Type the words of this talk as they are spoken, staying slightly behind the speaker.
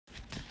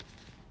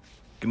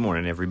Good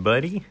morning,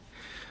 everybody.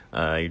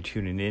 You're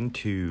tuning in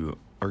to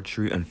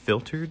Archery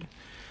Unfiltered.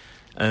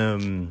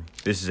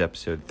 This is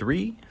episode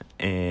 3,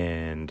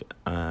 and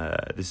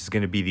this is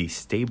going to be the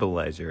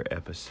stabilizer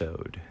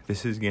episode.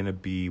 This is going to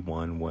be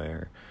one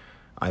where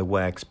I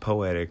wax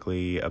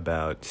poetically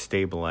about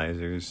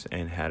stabilizers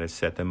and how to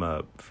set them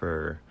up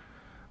for,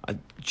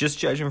 just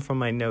judging from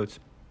my notes,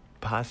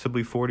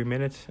 possibly 40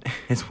 minutes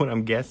is what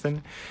I'm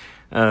guessing.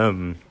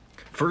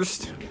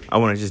 First, I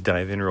want to just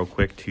dive in real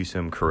quick to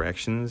some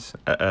corrections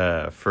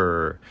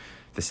for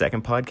the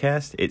second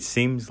podcast. It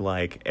seems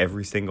like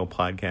every single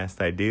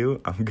podcast I do,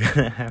 I'm going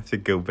to have to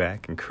go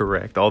back and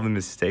correct all the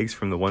mistakes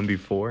from the one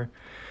before.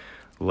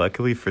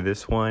 Luckily for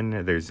this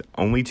one, there's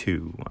only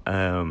 2.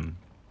 In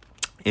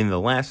the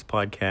last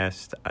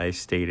podcast, I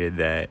stated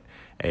that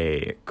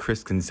a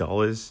Chris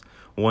Gonzalez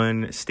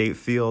won State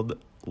Field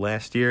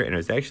last year, and it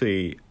was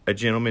actually a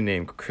gentleman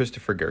named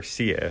Christopher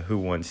Garcia who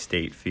won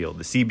State Field,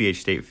 the CBH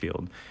State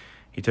Field.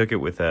 He took it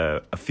with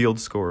a field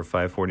score of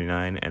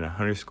 549 and a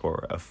hunter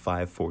score of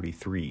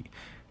 543.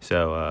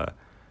 So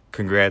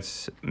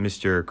congrats,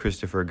 Mr.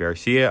 Christopher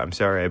Garcia. I'm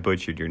sorry I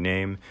butchered your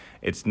name.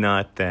 It's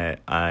not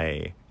that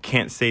I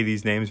can't say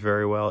these names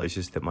very well. It's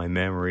just that my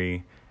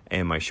memory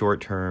and my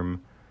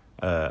short-term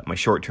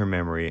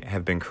memory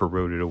have been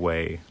corroded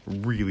away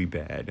really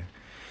bad.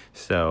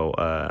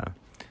 So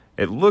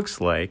it looks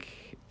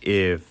like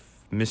if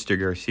Mr.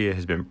 Garcia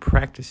has been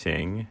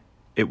practicing,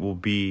 it will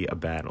be a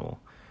battle.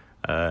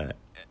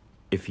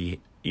 If he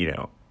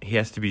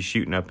has to be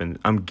shooting up, and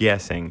I'm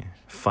guessing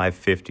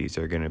 550s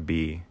are going to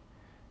be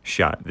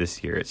shot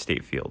this year at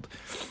State Field.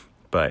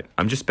 But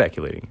I'm just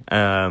speculating.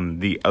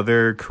 The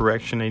other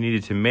correction I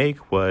needed to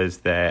make was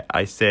that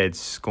I said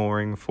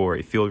scoring for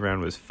a field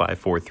round was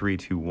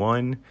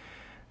 5.4321,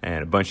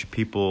 and a bunch of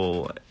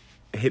people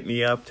hit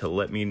me up to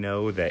let me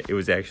know that it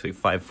was actually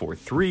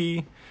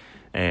 5.43,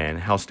 and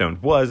how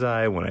stoned was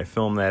I when I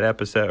filmed that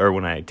episode, or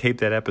when I taped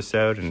that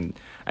episode, and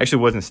I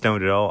actually wasn't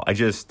stoned at all. I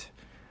just,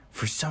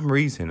 for some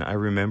reason, I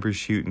remember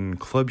shooting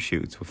club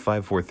shoots with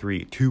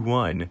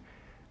 5.4321,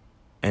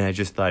 and I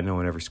just thought no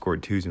one ever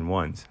scored 2s and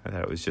 1s. I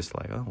thought it was just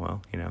like, oh,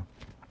 well,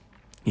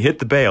 you hit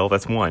the bail,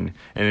 that's 1,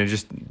 and it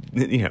just,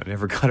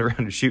 never got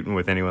around to shooting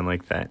with anyone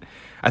like that.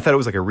 I thought it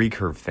was like a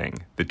recurve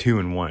thing. The 2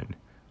 and 1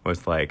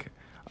 was like,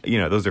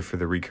 those are for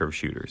the recurve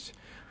shooters.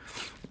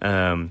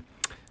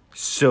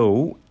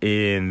 So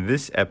in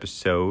this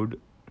episode,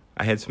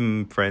 I had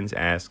some friends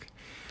ask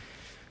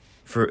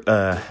for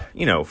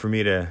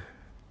me to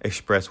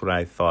express what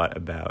I thought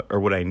about, or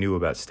what I knew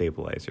about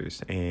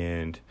stabilizers.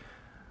 And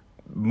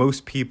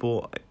most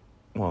people,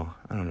 well,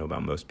 I don't know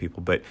about most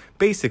people, but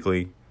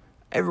basically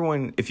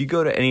everyone, if you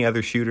go to any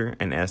other shooter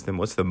and ask them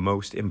what's the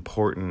most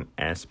important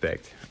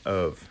aspect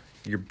of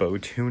your bow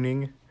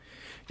tuning,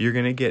 you're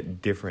going to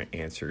get different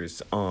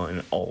answers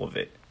on all of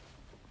it.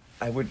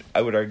 I would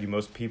argue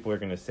most people are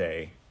going to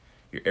say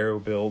your arrow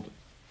build.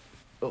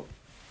 Oh,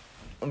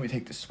 let me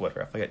take this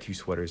sweater off. I got 2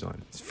 sweaters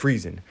on. It's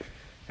freezing,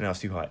 and now it's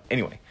too hot.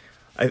 Anyway,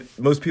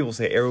 most people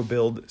say arrow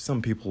build.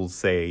 Some people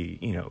say,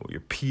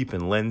 your peep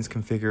and lens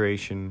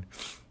configuration.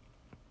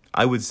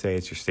 I would say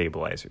it's your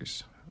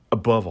stabilizers.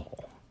 Above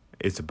all,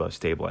 it's above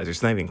stabilizers.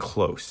 It's not even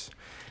close.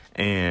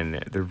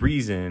 And the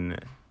reason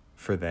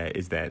for that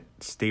is that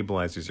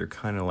stabilizers are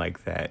kind of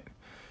like that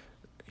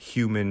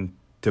human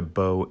to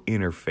bow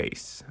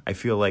interface. I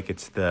feel like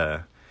it's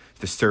the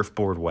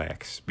surfboard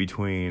wax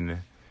between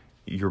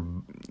your,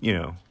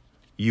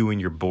 you and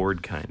your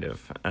board, kind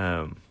of.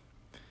 I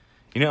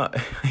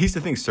used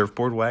to think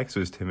surfboard wax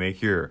was to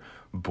make your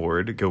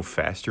board go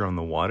faster on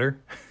the water.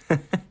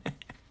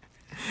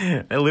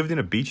 I lived in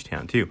a beach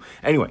town too.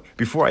 Anyway,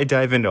 before I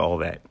dive into all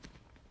that,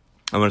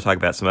 I want to talk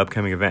about some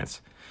upcoming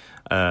events.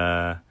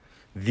 I'm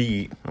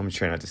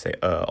trying not to say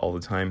all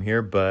the time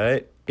here,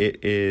 but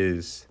it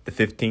is the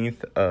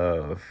 15th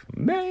of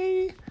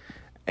May,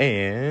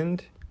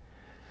 and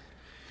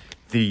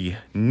the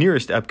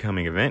nearest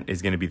upcoming event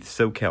is going to be the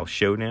SoCal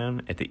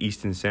Showdown at the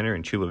Easton Center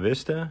in Chula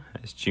Vista.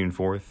 That's June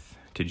 4th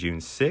to June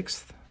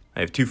 6th.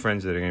 I have 2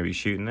 friends that are going to be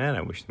shooting that.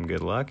 I wish them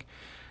good luck.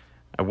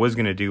 I was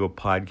going to do a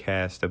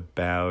podcast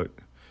about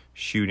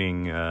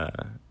shooting a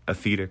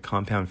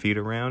compound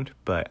feeder round,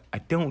 but I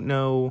don't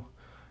know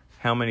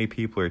how many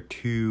people are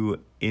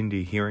too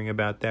into hearing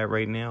about that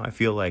right now. I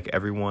feel like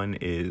everyone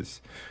is,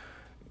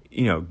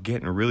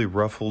 getting really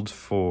ruffled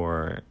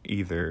for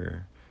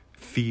either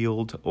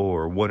field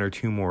or 1 or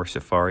 2 more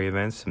safari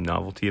events, some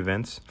novelty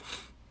events.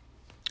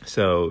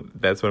 So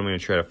that's what I'm going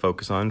to try to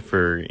focus on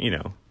for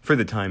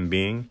the time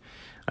being.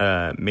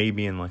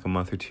 Maybe in like a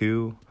month or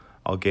 2,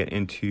 I'll get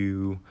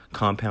into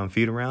compound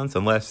feeder rounds,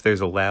 unless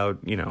there's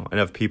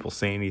enough people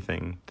say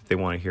anything that they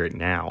want to hear it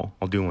now.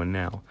 I'll do one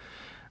now.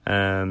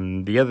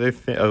 The other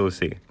thing, let's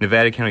see.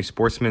 Nevada County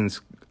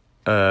Sportsman's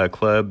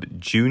Club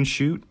June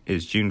shoot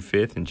is June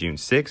 5th and June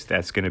 6th.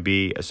 That's going to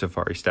be a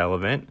safari style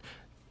event.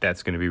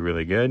 That's going to be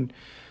really good.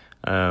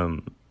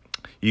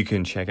 You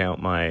can check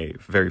out my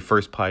very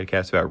first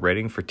podcast about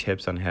Reading for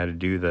tips on how to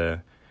do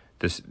the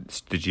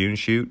June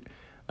shoot.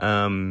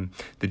 The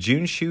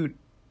June shoot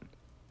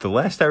the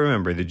last I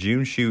remember, the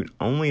June shoot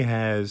only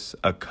has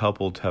a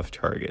couple tough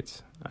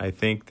targets. I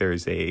think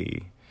there's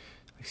a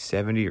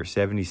 70 or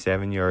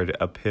 77 yard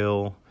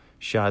uphill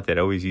shot that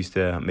always used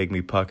to make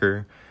me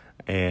pucker.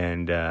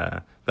 And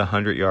the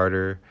 100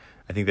 yarder,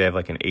 I think they have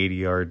like an 80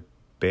 yard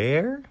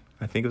bear.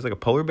 I think it was like a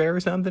polar bear or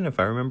something, if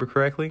I remember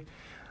correctly.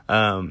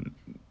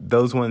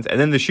 Those ones. And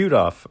then the shoot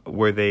off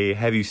where they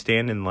have you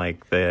stand in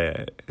like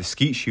the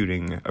skeet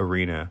shooting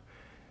arena.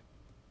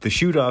 The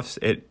shoot offs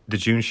at the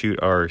June shoot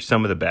are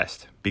some of the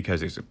best because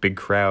there's a big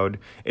crowd.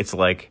 It's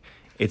like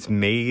it's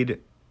made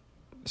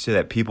so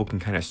that people can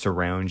kind of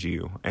surround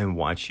you and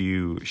watch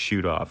you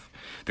shoot off.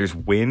 There's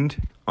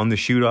wind on the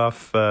shoot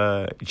off,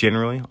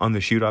 generally on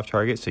the shoot off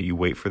target. So you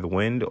wait for the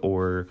wind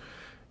or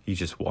you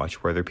just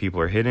watch where other people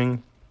are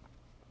hitting.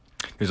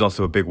 There's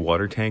also a big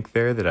water tank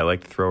there that I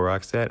like to throw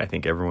rocks at. I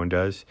think everyone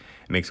does.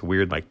 It makes a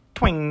weird like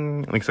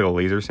twing. It makes like a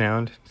laser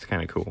sound. It's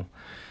kind of cool.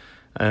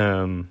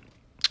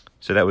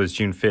 So that was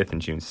June 5th and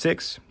June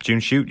 6th. June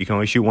shoot, you can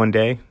only shoot one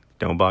day.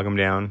 Don't bog them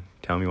down.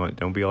 Tell them you want.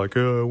 Don't be like,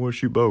 oh, I want to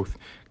shoot both.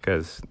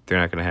 Because they're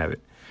not going to have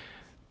it.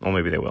 Well,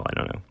 maybe they will. I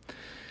don't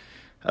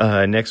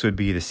know. Next would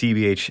be the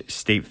CBH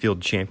State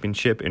Field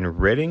Championship in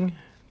Reading,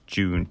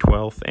 June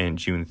 12th and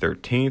June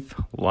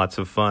 13th. Lots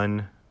of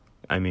fun.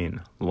 I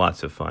mean,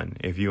 lots of fun.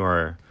 If you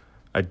are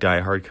a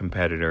diehard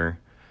competitor,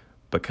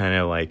 but kind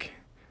of like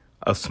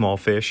a small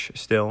fish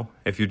still,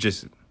 if you're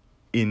just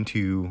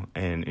into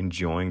and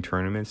enjoying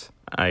tournaments,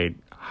 I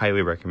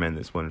highly recommend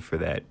this one for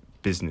that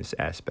business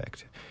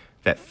aspect,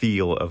 that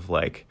feel of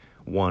like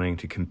wanting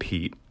to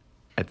compete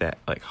at that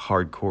like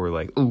hardcore,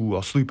 like, ooh,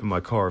 I'll sleep in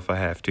my car if I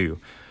have to.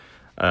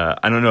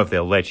 I don't know if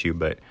they'll let you,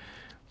 but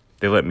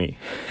they let me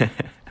a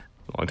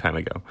long time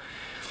ago.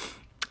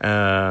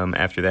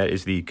 After that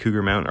is the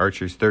Cougar Mountain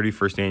Archers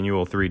 31st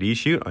Annual 3D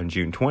Shoot on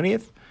June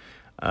 20th.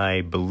 I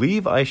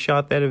believe I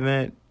shot that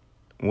event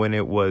when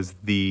it was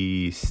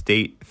the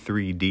State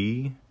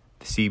 3D,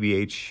 the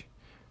CBH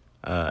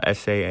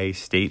SAA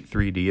State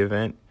 3D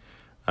event.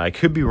 I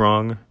could be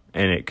wrong,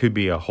 and it could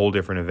be a whole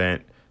different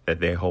event that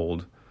they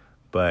hold,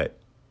 but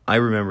I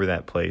remember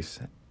that place.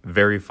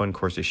 Very fun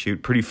course to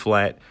shoot, pretty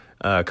flat,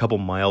 a couple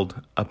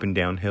mild up and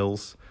down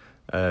hills.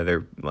 I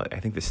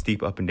think the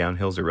steep up and down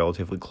hills are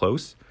relatively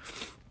close,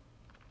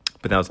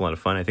 but that was a lot of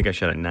fun. I think I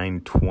shot a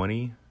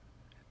 920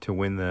 to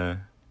win the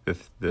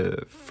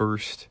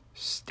first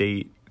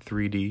state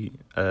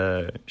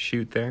 3D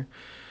shoot there.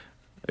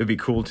 It'd be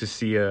cool to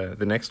see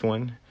the next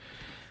one.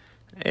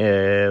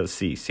 Let's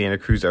see, Santa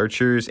Cruz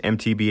Archers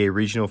MTBA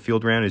Regional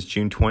Field Round is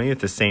June 20th,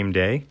 the same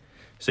day,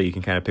 so you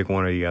can kind of pick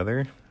one or the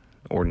other,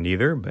 or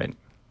neither, but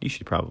you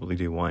should probably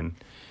do one.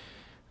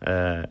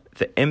 The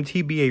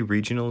MTBA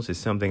Regionals is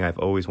something I've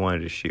always wanted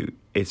to shoot.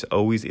 It's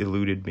always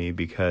eluded me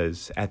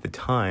because at the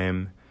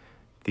time,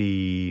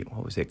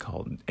 what was it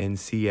called?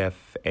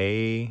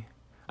 NCFA?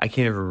 I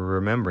can't even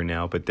remember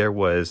now, but there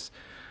was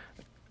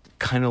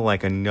kind of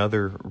like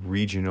another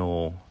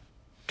regional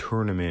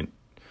tournament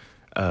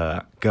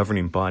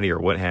governing body or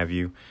what have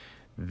you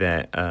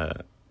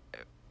that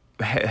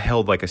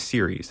held like a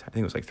series. I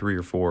think it was like 3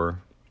 or 4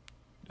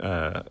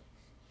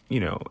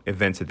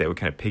 events that they would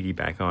kind of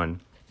piggyback on.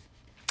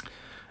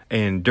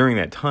 And during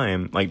that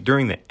time, like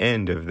during the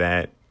end of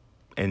that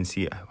I want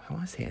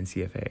to say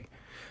NCFA,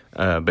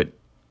 but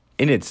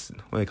in its,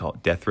 what do they call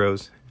it, death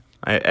throes,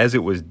 as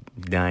it was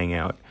dying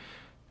out,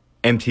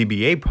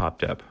 MTBA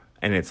popped up,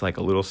 and it's like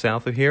a little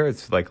south of here.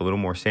 It's like a little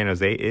more San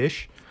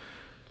Jose-ish,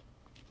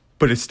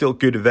 but it's still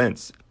good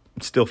events.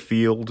 It's still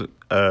field.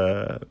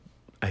 I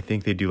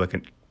think they do like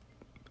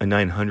a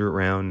 900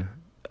 round.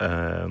 I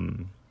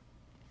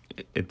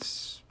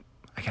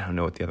don't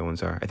know what the other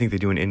ones are. I think they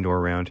do an indoor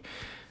round.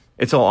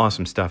 It's all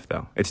awesome stuff,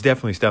 though. It's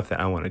definitely stuff that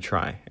I want to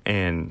try.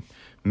 And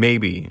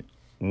maybe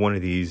one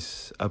of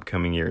these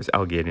upcoming years,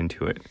 I'll get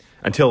into it.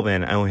 Until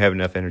then, I only have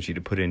enough energy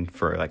to put in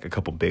for like a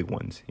couple big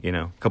ones,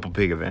 a couple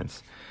big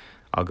events.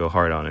 I'll go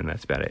hard on, and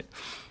that's about it.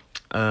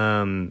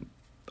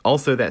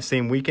 Also, that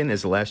same weekend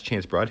is the Last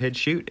Chance Broadhead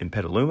Shoot in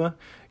Petaluma.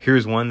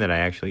 Here's one that I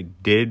actually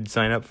did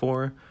sign up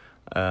for.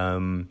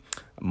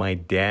 My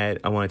dad,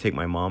 I want to take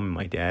my mom and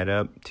my dad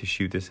up to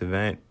shoot this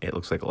event. It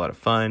looks like a lot of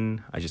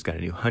fun. I just got a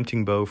new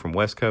hunting bow from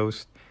West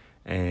Coast,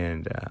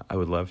 and I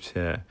would love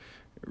to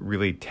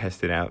really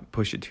test it out,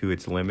 push it to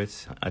its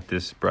limits at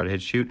this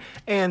broadhead shoot.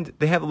 And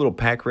they have a little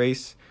pack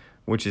race,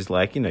 which is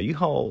like, you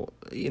haul,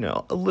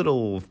 a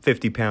little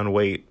 50-pound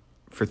weight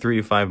for 3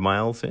 to 5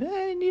 miles, and,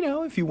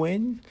 if you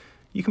win,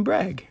 you can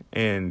brag.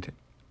 And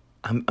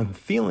I'm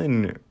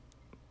feeling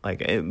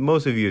like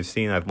most of you have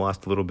seen I've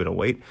lost a little bit of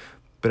weight,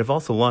 but I've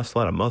also lost a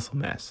lot of muscle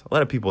mass. A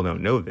lot of people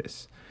don't know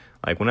this.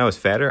 Like when I was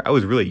fatter, I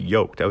was really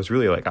yoked. I was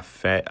really like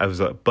I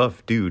was a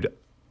buff dude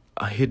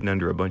hidden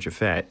under a bunch of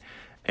fat.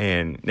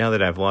 And now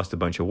that I've lost a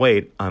bunch of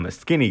weight, I'm a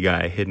skinny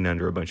guy hidden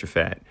under a bunch of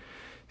fat.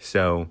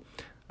 So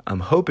I'm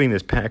hoping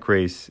this pack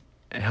race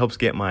helps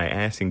get my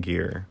ass in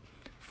gear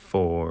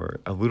for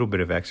a little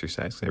bit of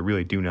exercise. I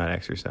really do not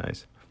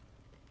exercise.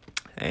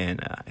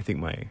 And I think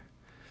my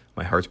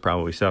heart's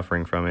probably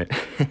suffering from it.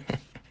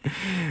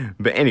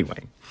 But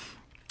anyway,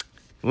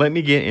 let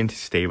me get into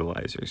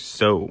stabilizers.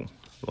 So,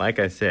 like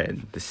I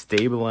said, the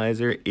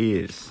stabilizer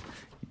is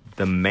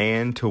the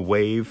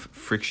man-to-wave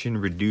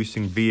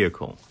friction-reducing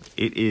vehicle.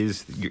 It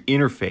is your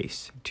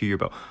interface to your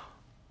bow.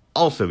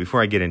 Also,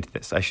 before I get into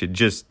this, I should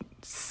just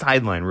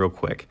sideline real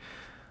quick.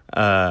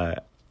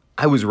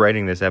 I was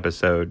writing this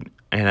episode,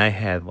 and I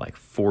had like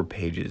 4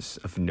 pages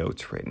of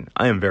notes written.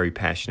 I am very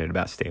passionate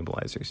about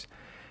stabilizers.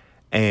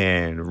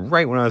 And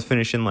right when I was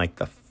finishing like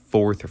the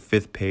 4th or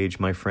 5th page,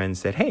 my friend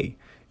said, hey,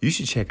 you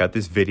should check out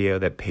this video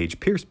that Paige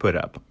Pierce put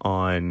up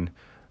on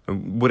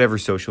whatever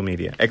social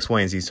media, X,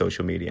 Y, and Z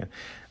social media.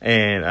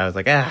 And I was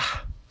like,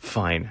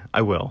 fine,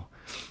 I will.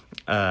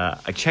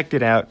 I checked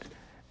it out,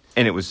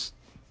 and it was,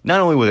 not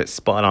only was it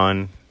spot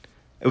on,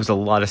 it was a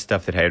lot of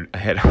stuff that I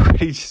had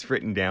already just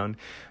written down.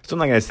 So I'm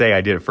not going to say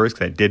I did it first,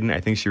 because I didn't. I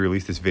think she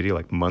released this video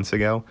like months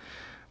ago.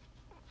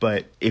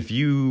 But if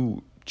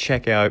you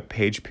check out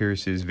Paige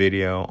Pierce's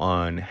video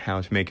on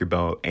how to make your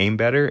bow aim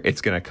better, it's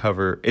going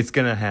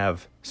to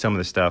have some of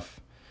the stuff,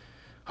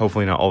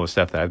 hopefully not all the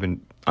stuff that I'm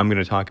going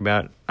to talk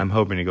about. I'm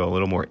hoping to go a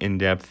little more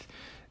in-depth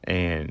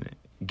and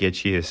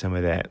get you some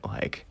of that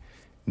like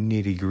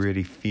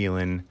nitty-gritty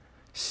feeling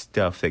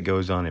stuff that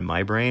goes on in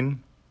my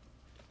brain.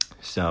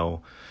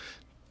 So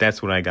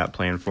that's what I got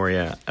planned for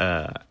you.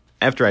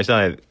 After I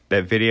saw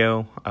that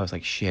video, I was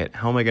like, shit,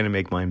 how am I going to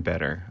make mine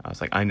better? I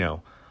was like, I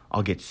know.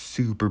 I'll get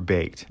super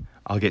baked.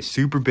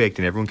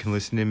 And everyone can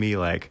listen to me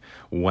like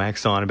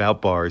wax on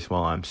about bars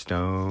while I'm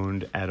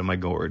stoned out of my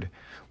gourd.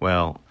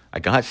 Well, I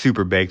got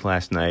super baked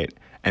last night,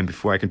 and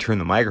before I could turn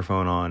the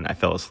microphone on, I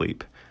fell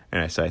asleep.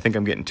 And I said, I think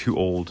I'm getting too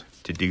old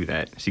to do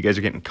that. So you guys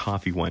are getting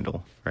coffee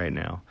Wendell right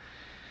now.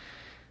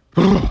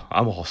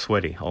 I'm all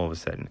sweaty all of a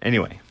sudden.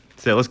 Anyway,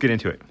 so let's get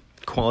into it.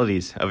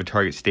 Qualities of a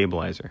target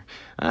stabilizer.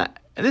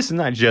 And this is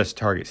not just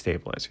target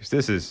stabilizers.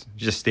 This is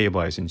just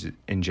stabilizers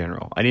in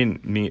general.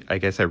 I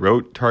guess I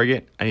wrote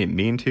target. I didn't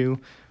mean to,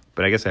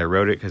 but I guess I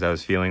wrote it because I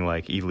was feeling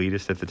like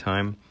elitist at the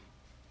time.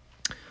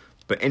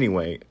 But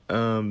anyway,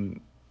 I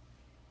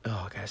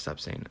gotta stop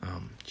saying,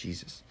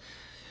 Jesus.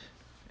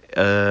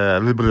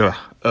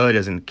 It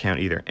doesn't count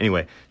either.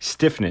 Anyway,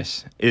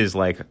 stiffness is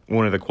like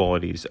one of the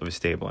qualities of a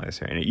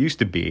stabilizer. And it used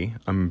to be,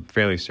 I'm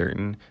fairly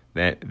certain,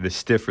 that the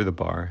stiffer the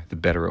bar, the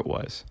better it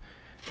was.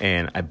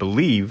 And I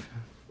believe,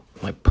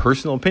 my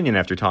personal opinion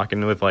after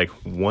talking with like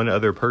one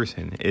other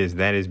person,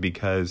 is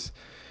because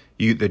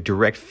the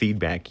direct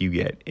feedback you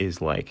get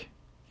is like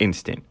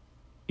instant.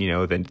 You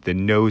know, the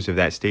nose of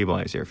that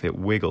stabilizer, if it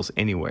wiggles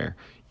anywhere,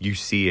 you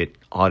see it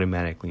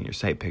automatically in your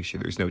sight picture.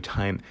 There's no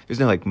time. There's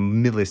no like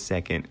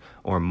millisecond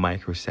or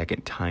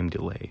microsecond time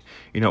delay.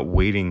 You're not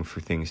waiting for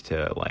things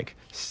to like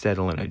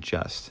settle and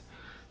adjust.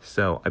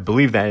 So I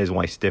believe that is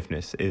why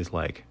stiffness is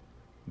like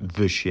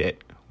the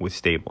shit with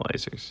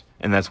stabilizers.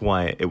 And that's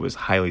why it was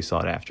highly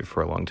sought after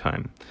for a long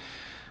time.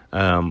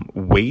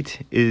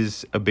 Weight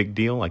is a big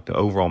deal, like the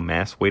overall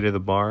mass weight of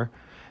the bar.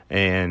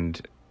 And,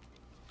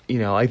 you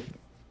know,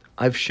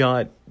 I've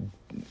shot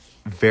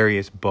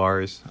various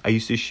bars. I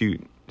used to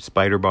shoot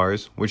spider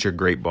bars, which are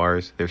great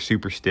bars. They're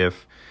super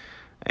stiff,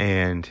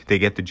 and they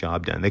get the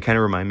job done. They kind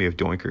of remind me of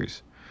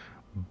doinkers.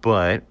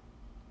 But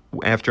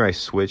after I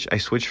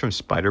switched from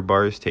spider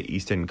bars to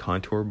Easton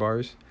Contour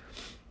bars.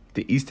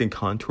 The Easton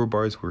Contour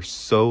bars were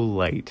so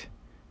light,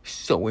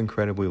 so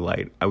incredibly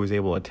light. I was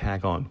able to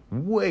tack on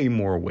way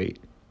more weight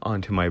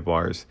onto my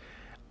bars,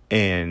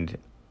 and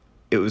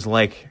it was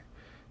like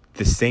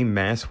the same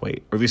mass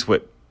weight, or at least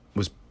what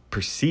was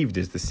perceived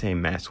as the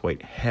same mass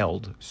weight,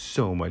 held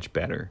so much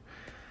better.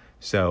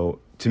 So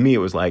to me, it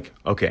was like,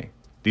 okay,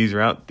 these are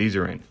out, these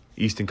are in.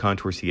 Easton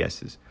Contour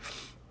CSs.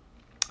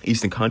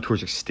 Easton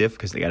Contours are stiff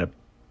because they got a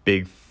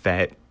big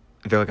fat,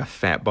 they're like a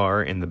fat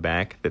bar in the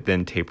back that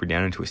then taper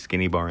down into a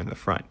skinny bar in the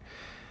front.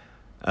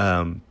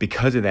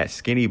 Because of that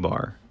skinny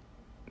bar,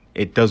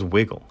 it does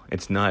wiggle.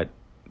 It's not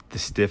the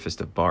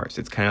stiffest of bars.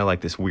 It's kind of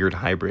like this weird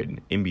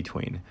hybrid in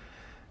between.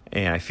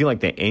 And I feel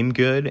like they aim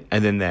good,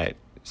 and then that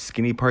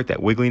skinny part, that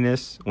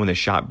wiggliness, when the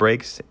shot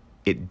breaks,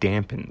 it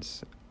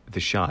dampens the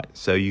shot.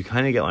 So you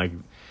kind of get like,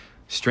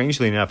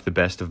 strangely enough, the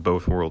best of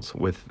both worlds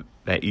with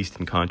that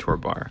Easton Contour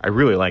bar. I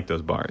really like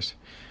those bars.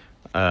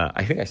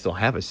 I think I still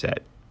have a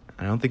set.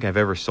 I don't think I've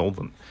ever sold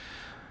them.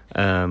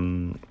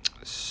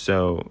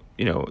 So,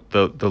 you know,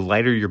 the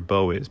lighter your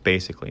bow is,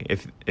 basically,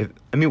 if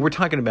I mean, we're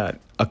talking about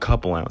a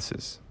couple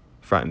ounces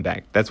front and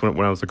back. That's when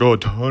I was like, oh, a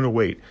ton of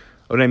weight.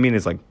 What I mean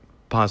is like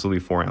possibly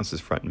 4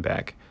 ounces front and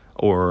back,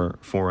 or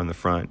 4 on the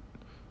front,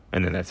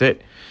 and then that's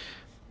it.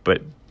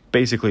 But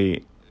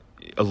basically,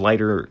 a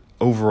lighter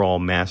overall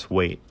mass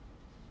weight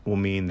will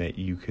mean that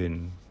you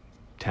can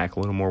tack a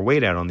little more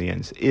weight out on the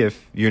ends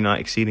if you're not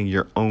exceeding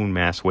your own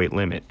mass weight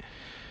limit.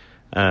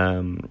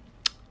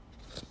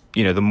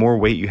 You know, the more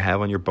weight you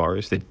have on your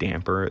bars, the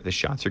damper the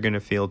shots are going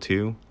to feel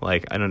too.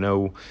 Like, I don't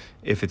know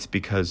if it's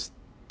because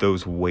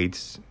those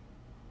weights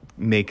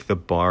make the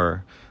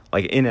bar,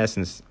 like, in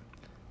essence,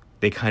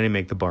 they kind of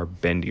make the bar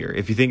bendier.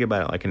 If you think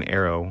about it like an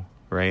arrow,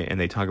 right? And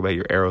they talk about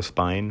your arrow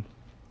spine.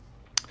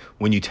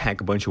 When you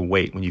tack a bunch of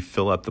weight, when you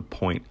fill up the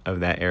point of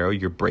that arrow,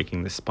 you're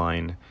breaking the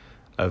spine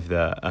of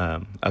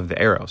the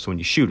arrow. So when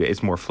you shoot it,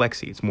 it's more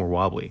flexy, it's more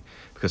wobbly,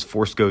 because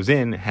force goes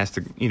in, has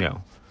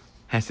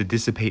to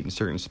dissipate in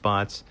certain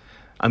spots.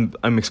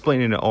 I'm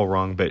explaining it all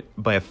wrong, but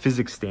by a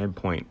physics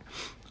standpoint,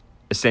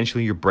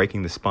 essentially you're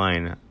breaking the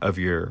spine of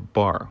your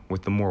bar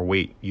with the more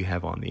weight you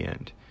have on the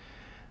end.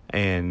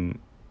 And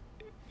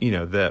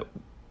the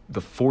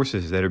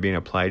forces that are being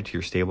applied to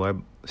your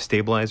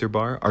stabilizer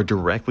bar are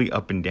directly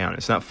up and down.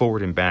 It's not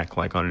forward and back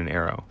like on an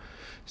arrow.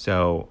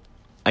 So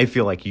I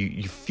feel like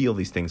you feel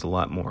these things a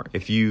lot more.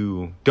 If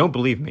you don't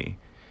believe me,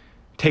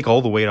 take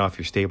all the weight off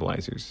your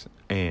stabilizers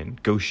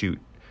and go shoot.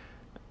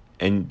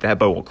 And that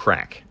bow will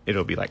crack.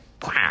 It'll be like,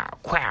 wow,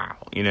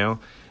 wow,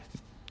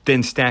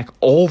 Then stack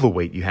all the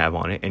weight you have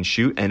on it and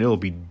shoot, and it'll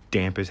be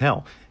damp as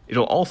hell.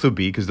 It'll also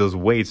be because those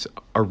weights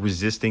are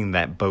resisting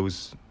that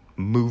bow's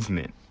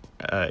movement.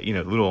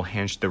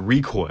 The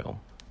recoil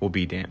will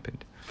be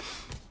dampened.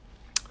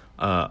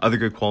 Other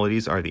good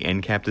qualities are the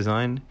end cap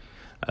design.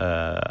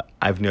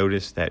 I've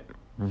noticed that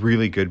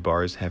really good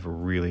bars have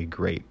really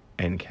great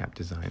end cap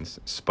designs.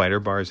 Spider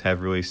bars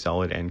have really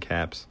solid end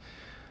caps.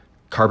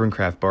 Carbon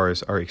Craft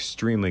bars are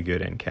extremely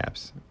good end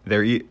caps.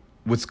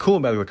 What's cool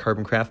about the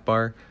Carbon Craft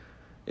bar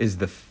is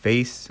the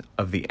face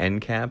of the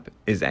end cap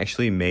is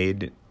actually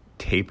made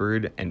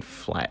tapered and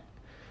flat.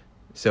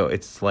 So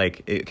it's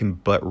like it can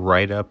butt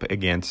right up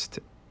against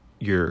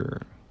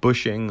your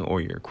bushing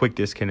or your quick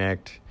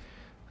disconnect,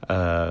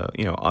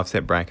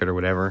 offset bracket or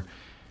whatever.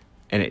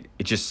 And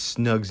it just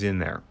snugs in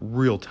there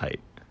real tight.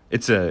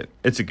 It's a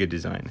good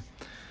design.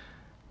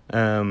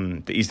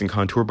 The Easton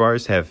Contour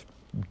bars have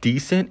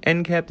decent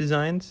end cap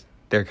designs.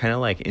 They're kind of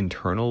like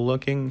internal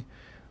looking.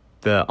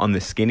 On the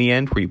skinny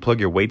end where you plug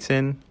your weights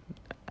in,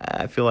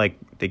 I feel like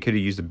they could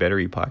have used a better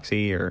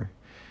epoxy, or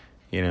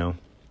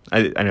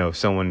I know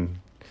someone,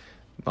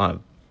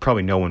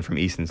 probably no one from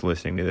Easton's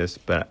listening to this,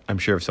 but I'm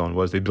sure if someone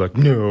was, they'd be like,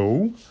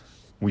 no,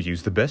 we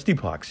use the best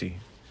epoxy,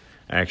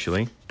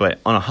 actually. But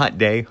on a hot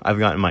day, I've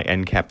gotten my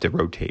end cap to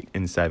rotate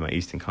inside my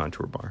Easton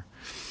Contour bar.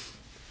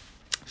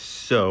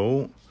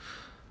 So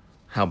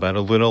how about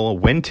a little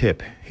wind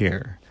tip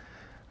here?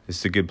 This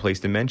is a good place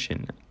to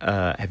mention.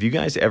 Have you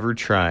guys ever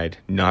tried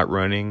not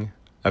running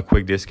a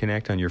quick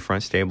disconnect on your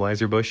front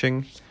stabilizer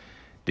bushing?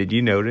 Did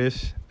you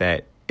notice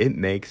that it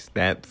makes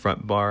that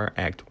front bar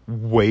act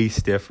way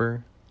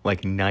stiffer,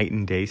 like night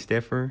and day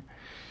stiffer?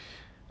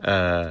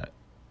 I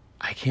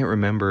can't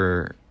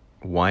remember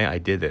why I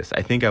did this.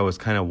 I think I was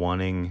kind of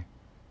wanting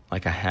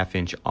like a half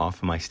inch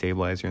off my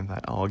stabilizer and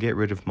thought, I'll get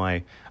rid of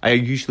I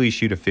usually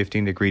shoot a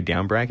 15-degree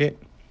down bracket.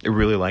 I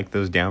really like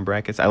those down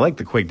brackets. I like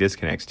the quick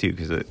disconnects too,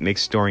 because it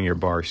makes storing your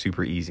bar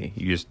super easy.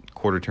 You just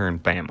quarter turn,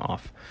 bam,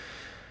 off.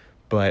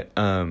 But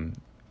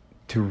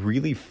to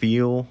really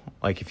feel,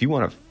 like if you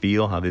want to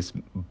feel how this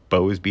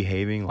bow is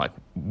behaving, like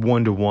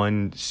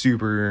 1-to-1,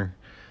 super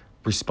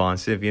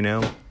responsive,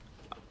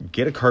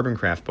 get a Carbon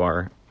Craft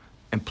bar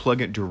and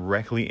plug it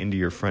directly into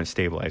your front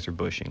stabilizer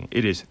bushing.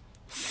 It is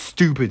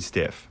stupid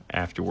stiff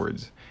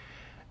afterwards.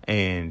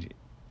 And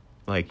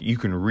like you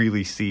can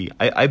really see,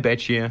 I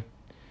bet you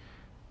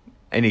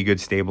any good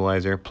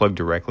stabilizer plugged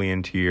directly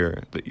into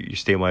your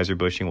stabilizer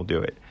bushing will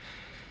do it.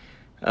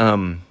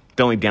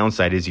 The only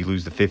downside is you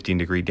lose the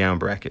 15-degree down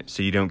bracket,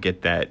 so you don't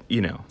get that,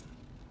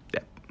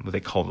 that what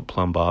they call the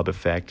plumb bob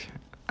effect.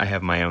 I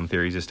have my own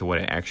theories as to what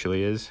it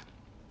actually is,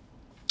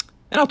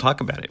 and I'll talk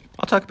about it.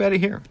 I'll talk about it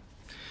here.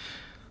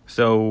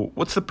 So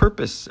what's the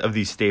purpose of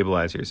these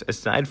stabilizers,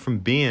 aside from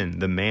being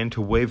the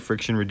man-to-wave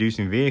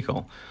friction-reducing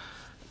vehicle?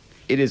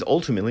 It is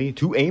ultimately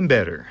to aim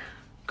better,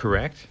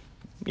 correct?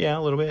 Yeah,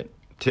 a little bit.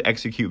 To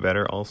execute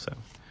better also.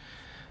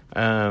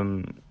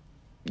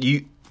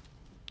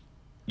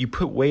 You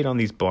put weight on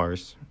these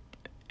bars,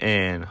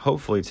 and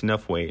hopefully it's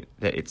enough weight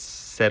that it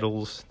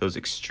settles those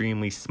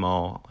extremely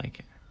small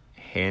like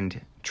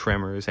hand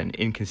tremors and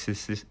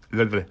inconsistencies,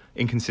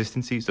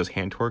 those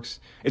hand torques.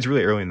 It's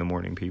really early in the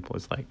morning, people.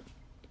 It's like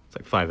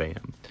 5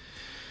 a.m.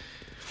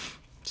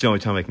 It's the only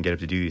time I can get up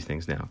to do these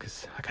things now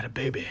because I got a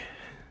baby.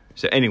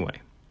 So anyway,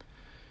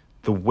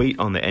 the weight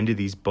on the end of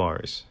these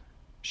bars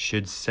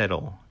should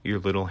settle your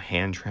little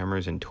hand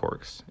tremors and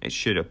torques. It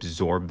should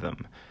absorb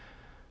them.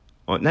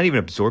 Well, not even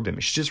absorb them.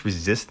 It should just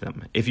resist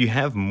them. If you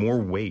have more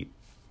weight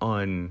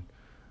on,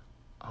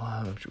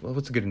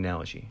 what's a good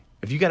analogy?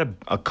 If you got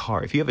a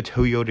car, if you have a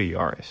Toyota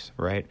Yaris,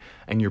 right,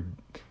 and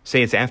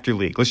say it's after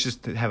league. Let's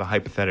just have a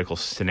hypothetical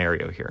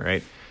scenario here,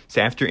 right?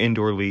 So after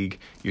indoor league,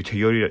 your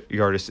Toyota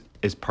Yaris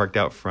is parked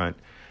out front,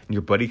 and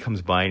your buddy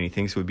comes by and he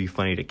thinks it would be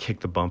funny to kick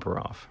the bumper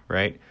off,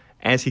 right?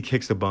 As he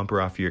kicks the bumper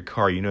off of your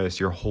car, you notice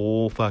your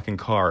whole fucking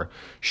car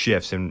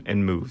shifts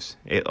and moves.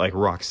 It like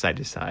rocks side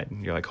to side.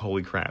 And you're like,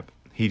 holy crap.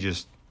 He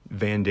just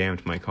Van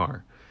Dammed my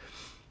car.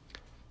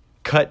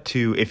 Cut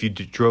to if you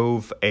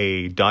drove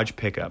a Dodge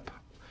pickup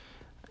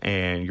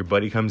and your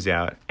buddy comes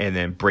out and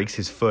then breaks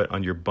his foot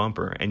on your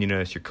bumper and you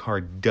notice your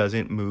car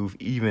doesn't move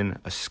even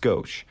a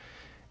scotch.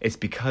 It's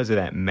because of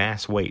that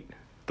mass weight.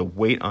 The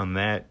weight on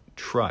that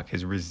truck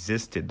has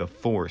resisted the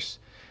force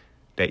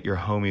that your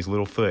homie's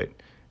little foot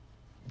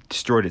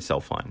destroyed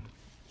itself on.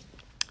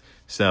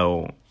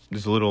 So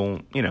there's a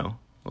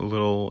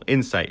little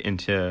insight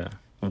into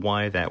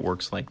why that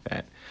works like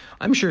that.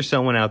 I'm sure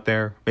someone out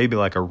there, maybe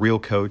like a real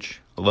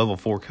coach, a level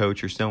 4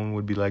 coach or someone,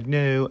 would be like,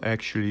 no,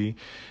 actually,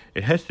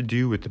 it has to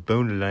do with the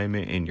bone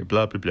alignment and your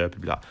blah, blah, blah, blah,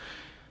 blah.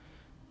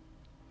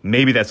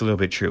 Maybe that's a little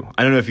bit true.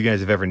 I don't know if you guys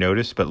have ever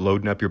noticed, but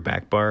loading up your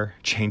back bar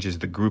changes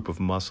the group of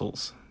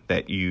muscles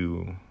that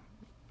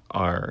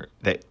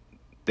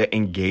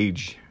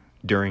engage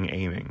during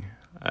aiming.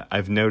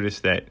 I've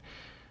noticed that,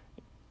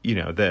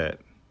 the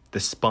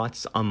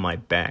spots on my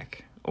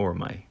back or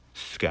my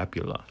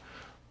scapula,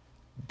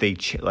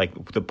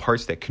 like the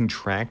parts that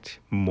contract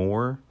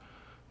more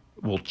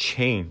will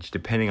change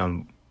depending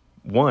on,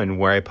 one,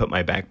 where I put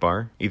my back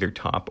bar, either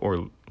top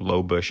or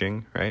low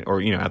bushing, right?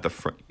 Or, at the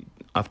front,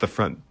 off the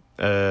front,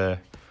 what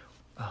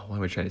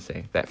am I trying to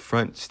say? That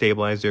front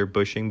stabilizer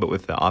bushing, but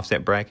with the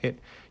offset bracket,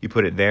 you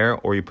put it there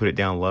or you put it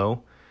down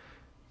low.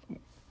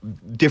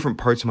 Different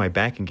parts of my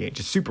back engage.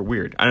 It's super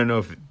weird. I don't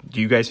know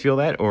do you guys feel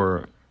that,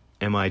 or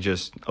am I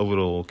just a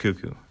little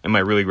cuckoo? Am I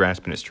really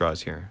grasping at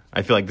straws here?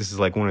 I feel like this is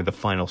like one of the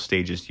final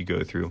stages you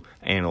go through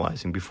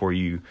analyzing before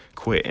you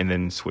quit and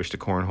then switch to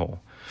cornhole.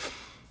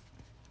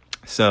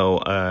 So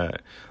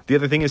the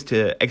other thing is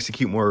to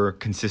execute more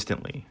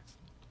consistently.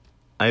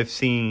 I've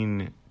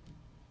seen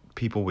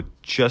people with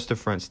just a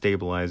front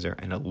stabilizer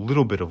and a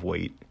little bit of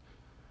weight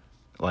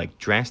like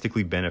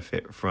drastically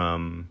benefit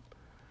from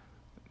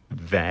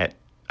that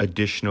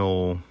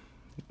additional,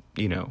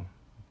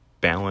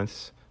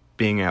 balance,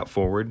 being out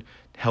forward,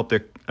 help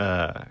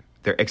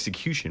their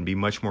execution be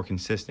much more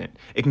consistent.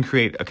 It can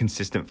create a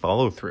consistent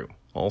follow through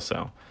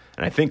also.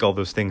 And I think all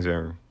those things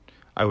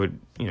would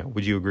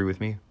you agree with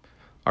me,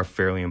 are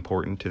fairly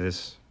important to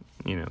this,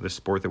 this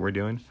sport that we're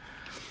doing.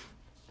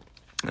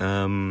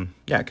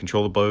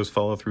 Control the blows,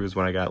 follow through is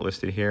what I got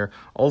listed here.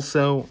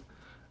 Also,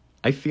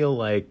 I feel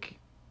like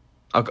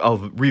I'll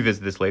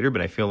revisit this later,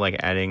 but I feel like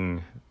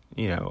adding,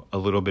 a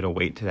little bit of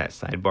weight to that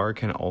sidebar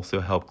can also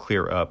help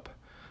clear up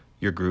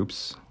your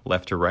groups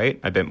left to right.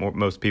 I bet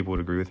most people would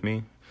agree with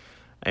me.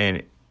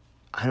 And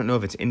I don't know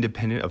if it's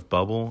independent of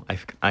bubble.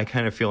 I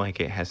kind of feel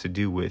like it has to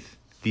do with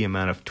the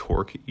amount of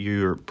torque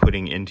you're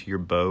putting into your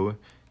bow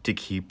to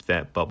keep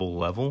that bubble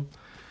level.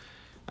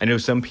 I know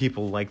some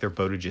people like their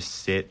bow to just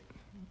sit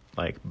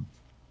like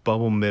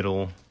bubble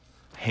middle,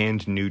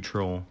 hand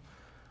neutral,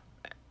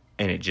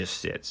 and it just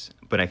sits.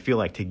 But I feel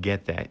like to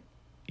get that,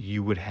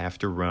 you would have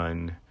to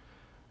run,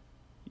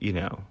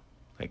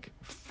 like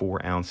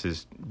 4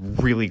 ounces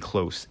really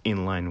close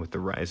in line with the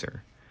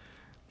riser.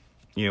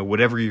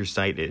 Whatever your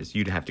sight is,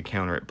 you'd have to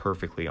counter it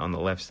perfectly on the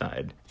left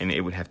side, and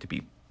it would have to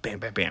be bam,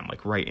 bam, bam,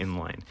 like right in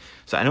line.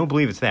 So I don't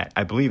believe it's that.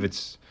 I believe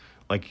it's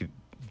like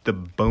the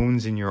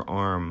bones in your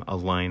arm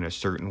align a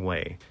certain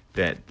way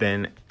that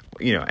then,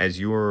 as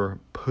you're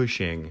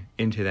pushing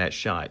into that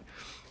shot,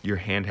 your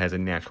hand has a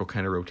natural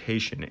kind of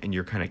rotation, and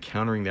you're kind of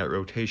countering that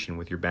rotation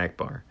with your back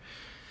bar.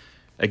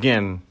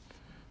 Again,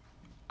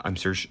 I'm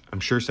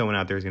sure someone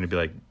out there is going to be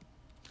like,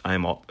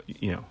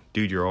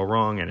 dude, you're all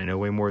wrong, and I know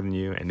way more than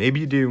you, and maybe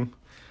you do.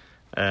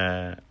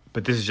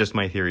 But this is just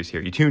my theories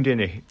here. You tuned in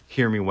to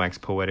hear me wax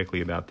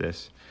poetically about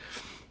this.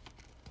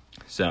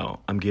 So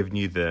I'm giving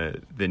you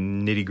the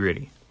nitty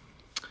gritty.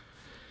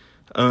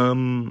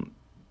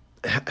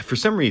 For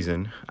some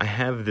reason, I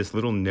have this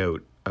little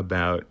note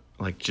about,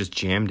 like, just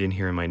jammed in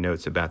here in my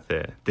notes about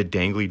the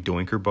dangly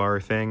doinker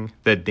bar thing,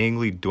 the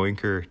dangly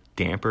doinker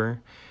damper,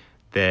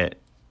 that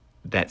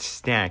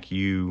stack,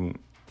 you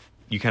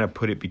kind of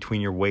put it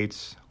between your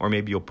weights, or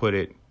maybe you'll put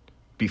it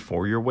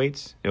before your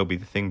weights. It'll be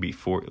the thing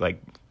before,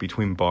 like,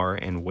 between bar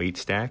and weight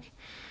stack.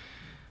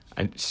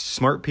 And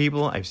smart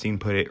people I've seen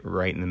put it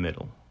right in the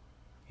middle.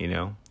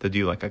 They'll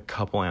do like a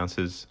couple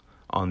ounces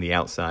on the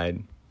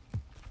outside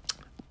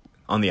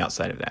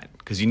of that,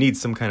 because you need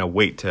some kind of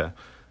weight to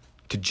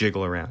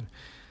jiggle around.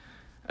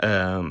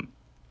 And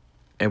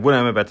what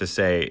I'm about to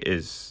say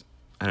is,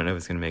 I don't know if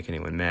it's going to make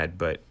anyone mad,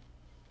 but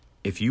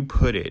if you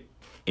put it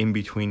in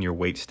between your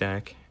weight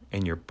stack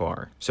and your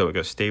bar, so it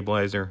goes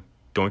stabilizer,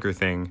 doinker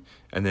thing,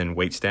 and then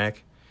weight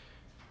stack,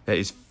 that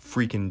is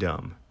freaking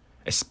dumb,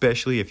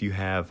 especially if you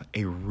have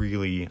a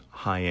really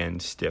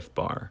high-end stiff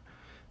bar,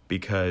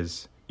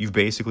 because you've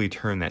basically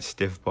turned that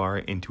stiff bar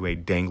into a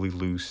dangly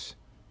loose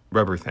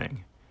rubber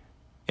thing.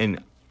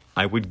 And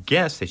I would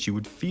guess that you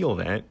would feel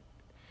that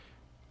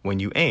when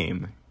you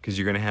aim, because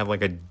you're going to have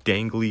like a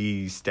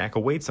dangly stack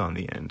of weights on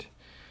the end.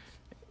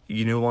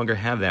 You no longer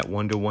have that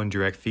one-to-one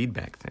direct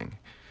feedback thing.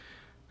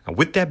 Now,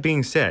 with that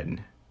being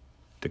said,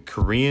 the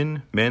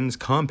Korean men's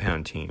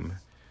compound team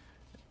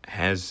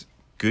has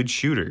good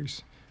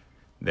shooters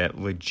that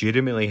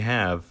legitimately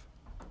have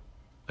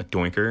a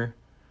doinker,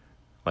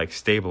 like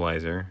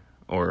stabilizer,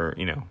 or,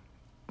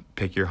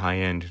 pick your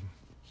high-end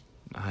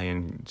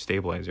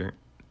stabilizer.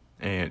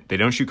 And they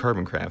don't shoot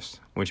carbon crafts,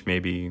 which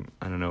maybe,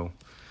 I don't know,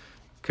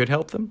 could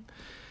help them.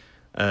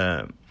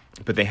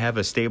 But they have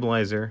a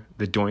stabilizer,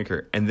 the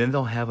doinker, and then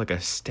they'll have like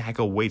a stack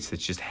of weights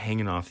that's just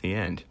hanging off the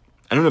end.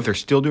 I don't know if they're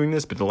still doing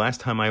this, but the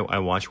last time I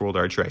watched World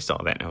Archery, I saw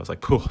that, and I was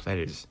like, "Cool, that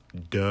is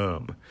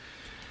dumb."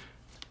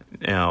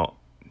 Now,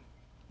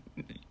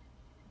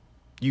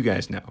 you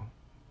guys know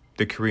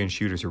the Korean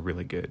shooters are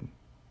really good.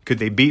 Could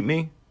they beat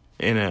me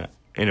in a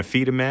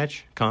FIDE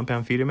match,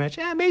 compound FIDE match?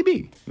 Yeah,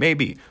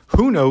 maybe.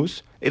 Who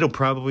knows? It'll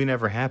probably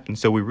never happen,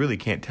 so we really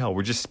can't tell.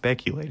 We're just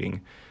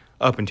speculating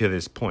up until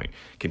this point.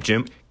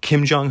 Can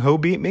Kim Jong-ho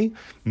beat me?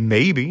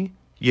 Maybe,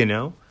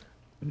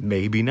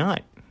 maybe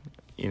not.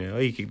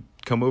 He could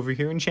come over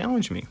here and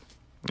challenge me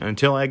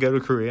until I go to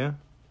Korea,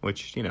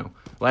 which,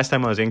 last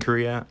time I was in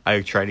Korea,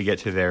 I tried to get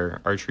to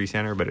their archery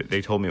center, but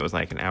they told me it was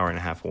like an hour and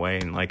a half away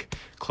and like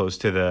close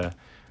to the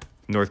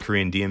North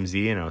Korean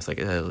DMZ, and I was like,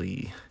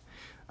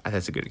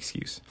 that's a good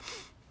excuse.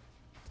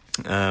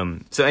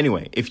 So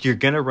anyway, if you're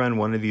going to run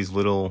one of these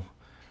little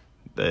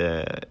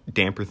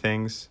damper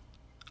things,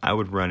 I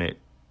would run it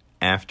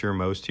after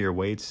most of your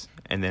weights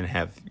and then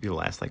have your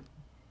last like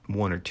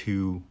 1 or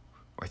 2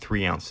 or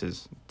 3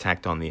 ounces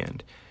tacked on the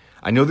end.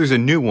 I know there's a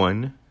new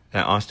one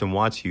that Austin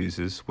Watts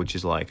uses, which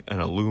is like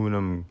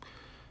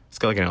it's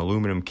got like an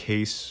aluminum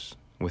case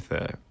with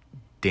a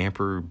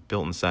damper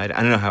built inside.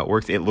 I don't know how it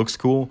works. It looks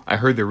cool. I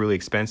heard they're really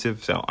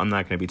expensive, so I'm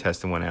not going to be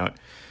testing one out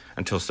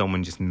until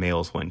someone just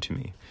mails one to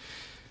me.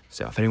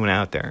 So if anyone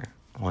out there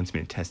wants me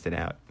to test it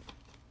out,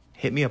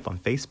 hit me up on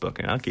Facebook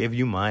and I'll give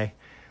you my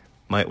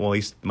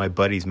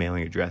buddy's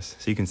mailing address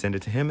so you can send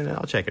it to him and then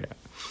I'll check it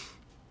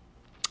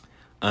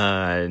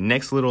out.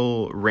 Next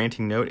little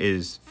ranting note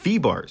is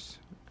V-bars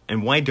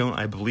and why don't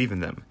I believe in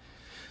them?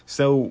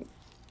 So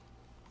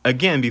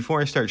again,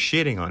 before I start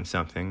shitting on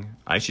something,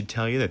 I should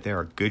tell you that there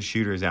are good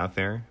shooters out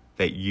there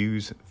that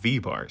use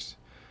V-bars.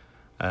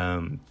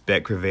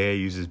 Bet Crevea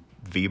uses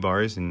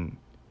V-bars, and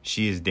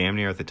she is damn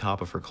near at the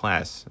top of her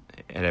class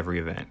at every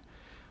event.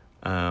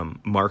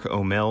 Mark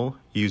O'Mell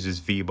uses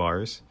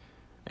V-bars,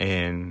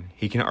 and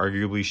he can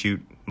arguably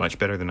shoot much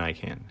better than I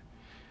can.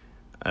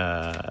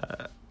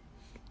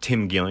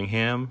 Tim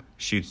Gillingham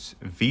shoots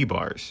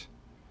V-bars,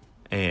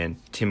 and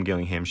Tim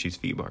Gillingham shoots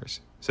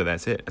V-bars. So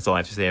that's it. That's all I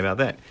have to say about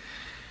that.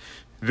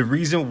 The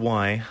reason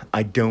why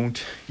I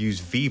don't use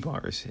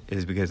V-bars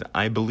is because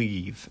I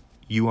believe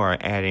you are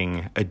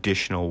adding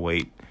additional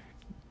weight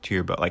to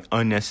your bow, like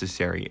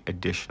unnecessary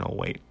additional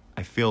weight.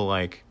 I feel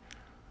like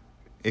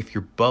if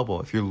you're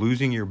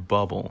losing your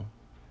bubble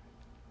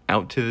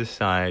out to the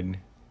side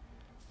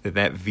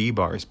that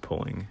V-bar is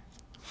pulling,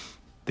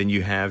 then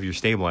you have your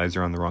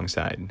stabilizer on the wrong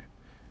side.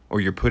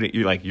 Or you're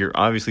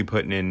obviously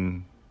putting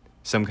in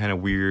some kind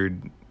of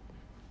weird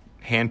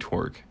hand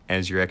torque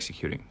as you're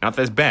executing. Not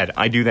that's bad.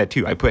 I do that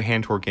too. I put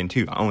hand torque in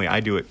too. Only I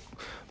do it.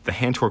 The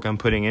hand torque I'm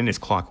putting in is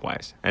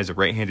clockwise. As a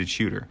right-handed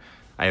shooter,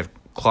 I have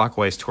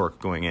clockwise torque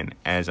going in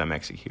as I'm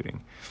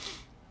executing.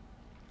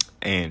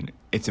 And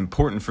it's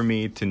important for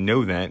me to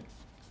know that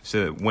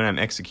so that when I'm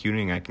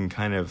executing, I can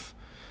kind of,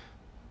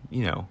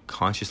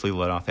 consciously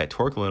let off that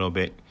torque a little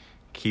bit,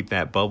 keep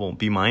that bubble,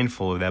 be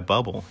mindful of that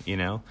bubble,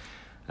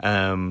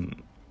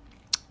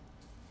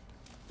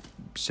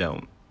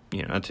 So,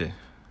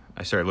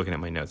 I started looking at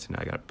my notes and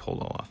I got it pulled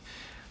all off.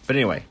 But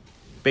anyway,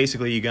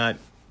 basically I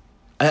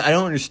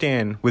don't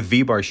understand with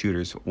V-bar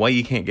shooters why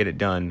you can't get it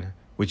done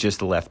with just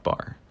the left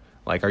bar.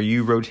 Like, are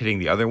you rotating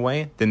the other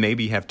way? Then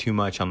maybe you have too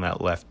much on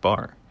that left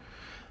bar.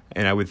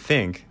 And I would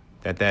think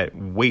that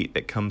weight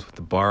that comes with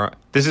the bar,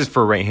 this is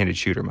for a right-handed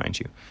shooter, mind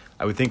you.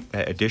 I would think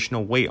that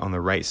additional weight on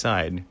the right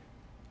side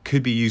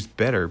could be used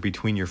better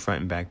between your front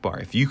and back bar.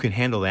 If you can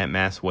handle that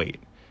mass weight,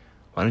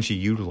 why don't you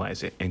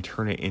utilize it and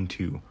turn it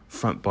into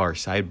front bar,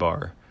 side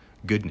bar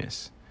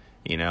goodness?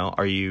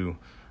 Are you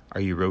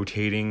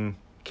rotating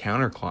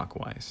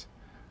counterclockwise?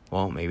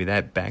 Well, maybe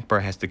that back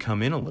bar has to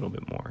come in a little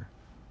bit more.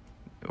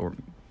 Or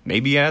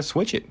maybe you gotta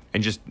switch it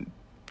and just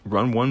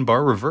run one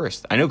bar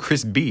reversed. I know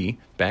Chris B,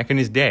 back in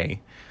his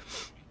day,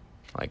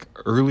 like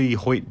early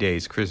Hoyt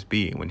days, Chris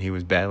B, when he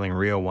was battling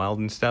Rio Wild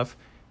and stuff,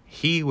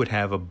 he would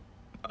have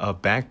a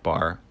back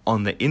bar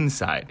on the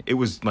inside. It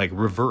was like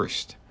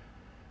reversed.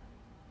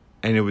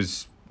 And it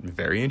was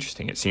very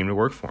interesting. It seemed to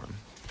work for him.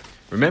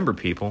 Remember,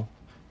 people,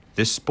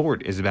 this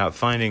sport is about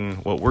finding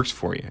what works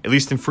for you, at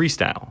least in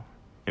freestyle.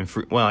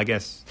 I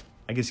guess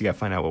you got to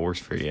find out what works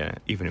for you,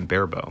 even in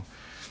bare bow.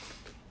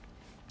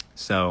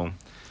 So,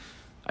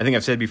 I think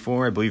I've said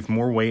before, I believe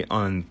more weight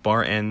on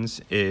bar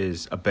ends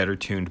is a better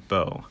tuned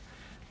bow.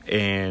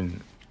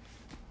 And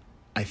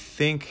I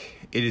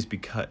think it is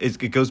because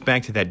it goes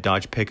back to that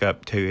Dodge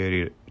pickup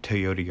Toyota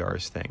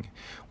Yaris thing.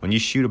 When you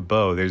shoot a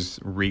bow, there's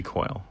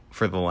recoil.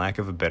 For the lack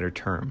of a better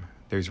term,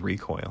 there's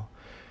recoil.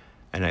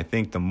 And I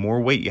think the more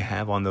weight you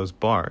have on those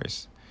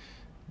bars,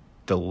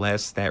 the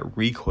less that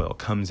recoil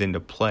comes into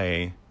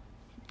play,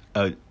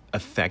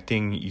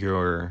 affecting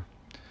your,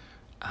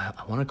 I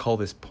want to call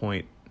this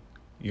point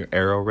your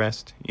arrow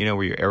rest.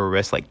 Where your arrow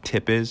rest like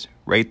tip is,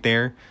 right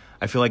there.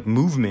 I feel like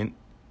movement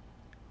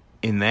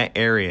in that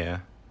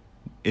area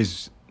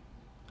is,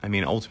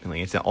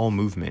 ultimately, it's that all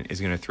movement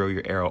is going to throw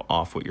your arrow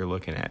off what you're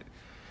looking at.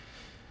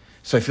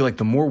 So I feel like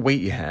the more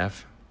weight you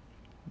have,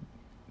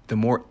 the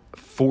more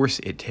force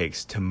it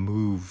takes to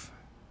move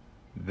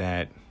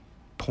that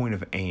point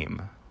of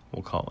aim,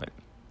 we'll call it.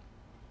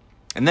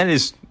 And that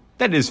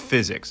is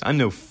physics. I'm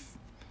no, what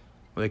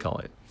do they call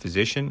it?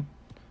 Physician?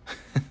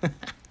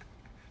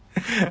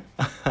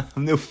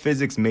 I'm no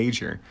physics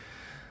major.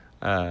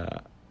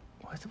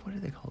 What do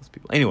they call those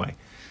people? Anyway,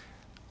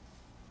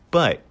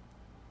 but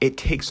it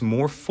takes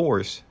more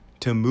force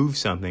to move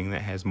something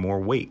that has more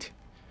weight.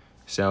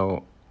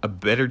 So a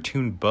better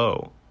tuned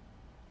bow,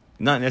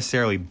 not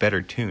necessarily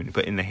better tuned,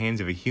 but in the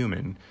hands of a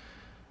human,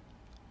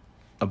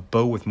 a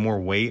bow with more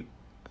weight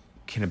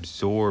can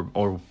absorb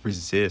or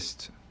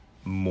resist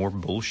more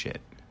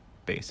bullshit.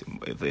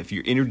 Basically, if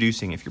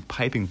you're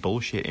piping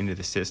bullshit into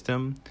the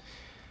system,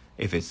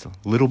 if it's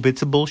little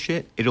bits of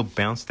bullshit, it'll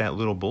bounce that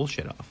little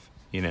bullshit off,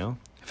 you know?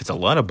 If it's a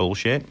lot of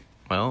bullshit,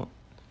 well,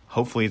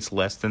 hopefully it's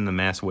less than the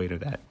mass weight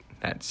of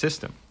that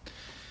system.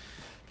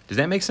 Does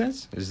that make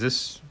sense? Is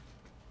this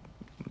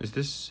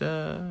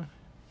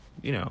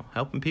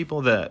helping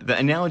people? The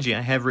analogy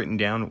I have written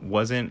down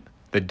wasn't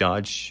the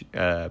Dodge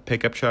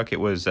pickup truck. It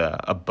was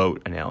a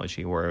boat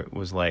analogy where it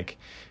was like,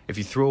 if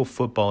you throw a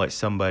football at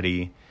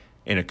somebody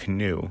in a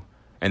canoe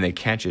and they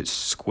catch it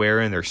square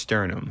in their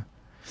sternum,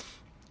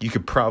 you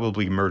could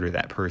probably murder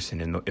that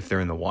person if they're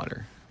in the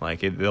water.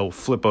 Like, they'll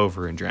flip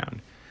over and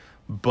drown.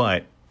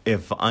 But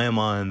if I am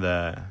on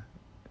the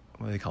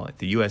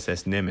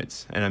USS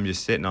Nimitz, and I'm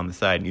just sitting on the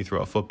side and you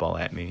throw a football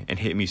at me and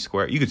hit me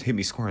square, you could hit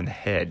me square in the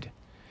head.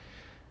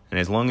 And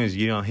as long as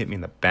you don't hit me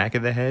in the back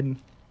of the head,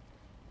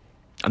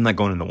 I'm not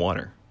going in the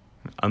water.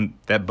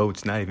 That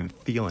boat's not even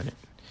feeling it.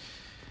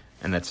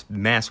 And that's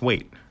mass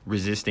weight,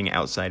 resisting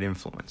outside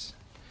influence.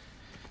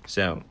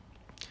 So,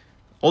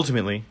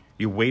 ultimately,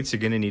 your weights are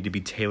going to need to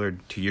be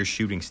tailored to your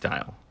shooting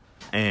style.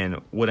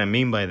 And what I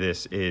mean by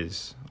this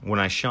is, when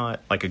I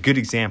shot, like a good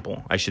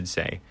example, I should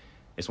say,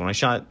 is when I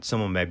shot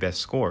some of my best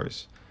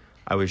scores,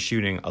 I was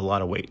shooting a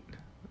lot of weight,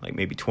 like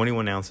maybe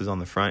 21 ounces on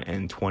the front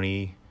and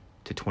 20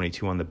 to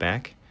 22 on the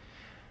back.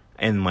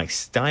 And my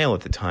style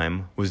at the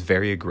time was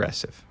very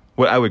aggressive,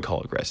 what I would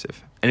call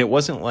aggressive. And it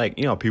wasn't like,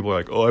 people are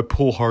like, oh, I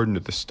pull hard into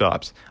the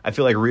stops. I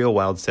feel like Rio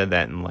Wild said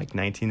that in like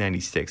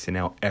 1996, and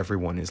now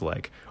everyone is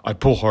like, I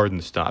pull hard in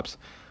the stops.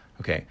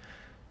 Okay,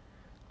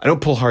 I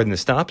don't pull hard in the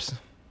stops.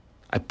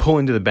 I pull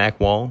into the back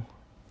wall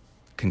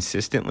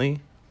consistently,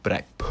 but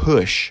I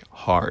push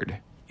hard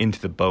into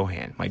the bow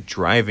hand. My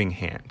driving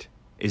hand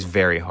is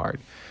very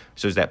hard.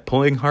 So is that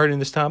pulling hard in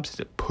the stops? Is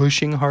it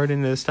pushing hard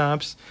into the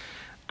stops?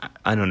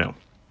 I don't know.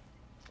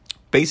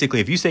 Basically,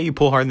 if you say you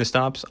pull hard in the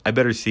stops, I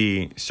better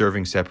see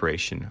serving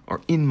separation.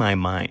 Or in my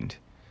mind,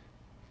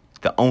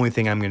 the only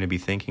thing I'm going to be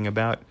thinking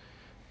about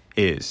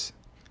is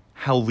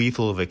how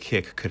lethal of a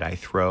kick could I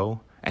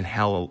throw and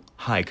how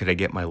high could I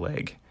get my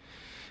leg?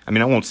 I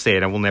mean, I won't say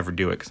it. I will never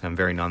do it because I'm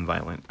very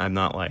nonviolent. I'm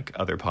not like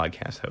other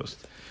podcast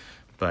hosts.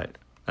 But,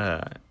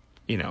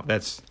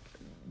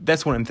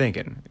 that's what I'm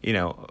thinking.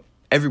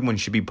 Everyone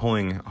should be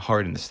pulling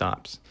hard in the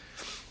stops.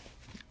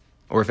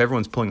 Or if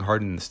everyone's pulling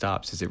hard in the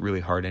stops, is it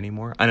really hard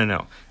anymore? I don't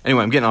know.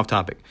 Anyway, I'm getting off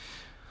topic.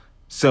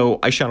 So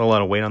I shot a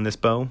lot of weight on this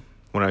bow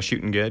when I was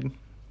shooting good.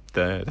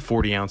 The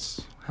 40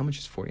 ounce, how much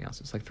is 40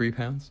 ounces? Like 3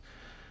 pounds?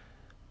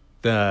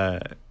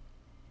 The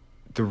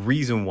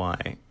reason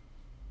why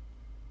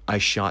I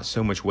shot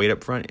so much weight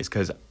up front is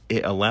because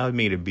it allowed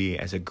me to be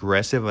as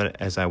aggressive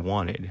as I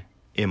wanted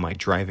in my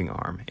driving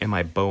arm, in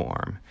my bow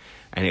arm.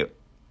 And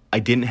I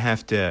didn't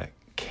have to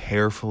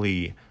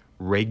carefully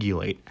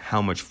regulate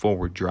how much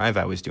forward drive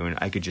I was doing.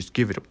 I could just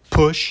give it a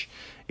push,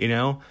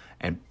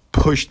 and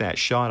push that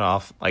shot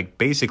off. Like,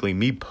 basically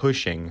me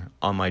pushing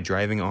on my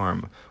driving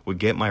arm would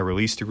get my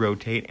release to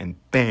rotate, and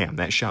bam,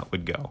 that shot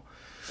would go.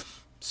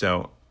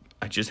 So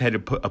I just had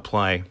to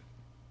apply,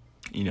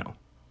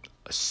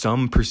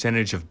 some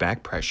percentage of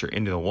back pressure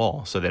into the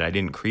wall so that I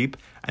didn't creep,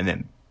 and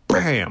then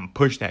bam,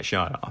 push that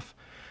shot off.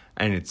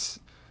 And it's,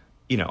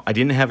 I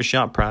didn't have a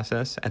shot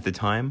process at the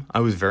time.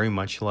 I was very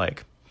much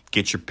like,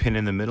 get your pin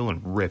in the middle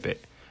and rip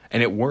it.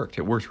 And it worked.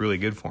 It worked really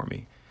good for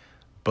me.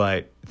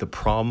 But the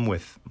problem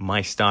with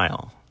my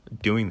style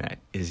doing that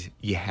is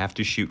you have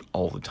to shoot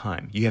all the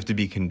time. You have to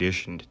be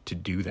conditioned to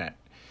do that.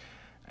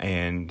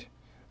 And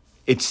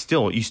you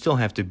still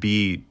have to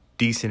be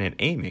decent at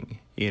aiming,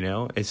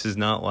 This is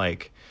not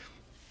like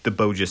the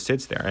bow just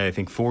sits there. I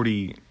think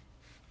 40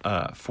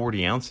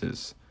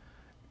 ounces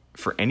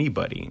for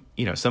anybody,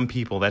 some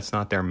people, that's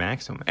not their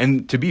maximum.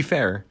 And to be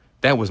fair,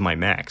 that was my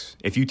max.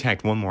 If you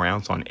tacked one more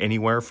ounce on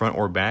anywhere, front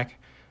or back,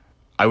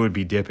 I would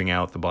be dipping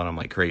out the bottom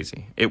like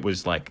crazy. It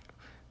was like,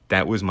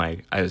 I was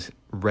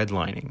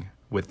redlining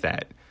with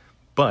that.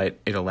 But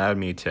it allowed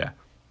me to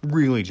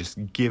really just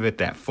give it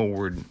that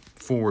forward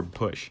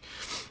push.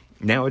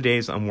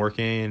 Nowadays, I'm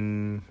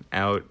working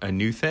out a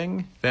new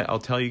thing that I'll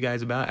tell you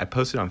guys about. I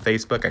posted on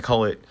Facebook. I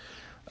call it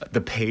the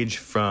page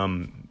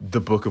from the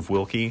Book of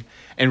Wilkie.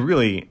 And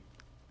really,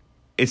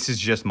 this is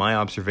just my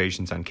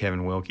observations on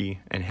Kevin Wilkie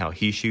and how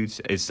he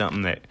shoots. It's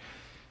something that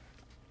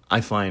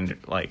I find,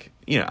 like,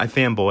 I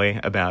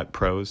fanboy about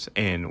pros,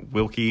 and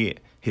Wilkie,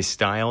 his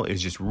style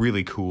is just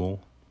really cool.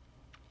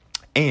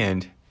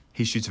 And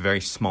he shoots a very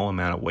small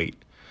amount of weight.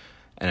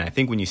 And I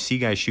think when you see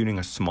guys shooting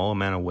a small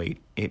amount of weight,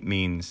 it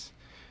means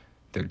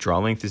their draw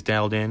length is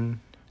dialed in,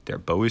 their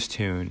bow is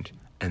tuned,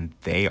 and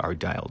they are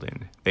dialed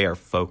in. They are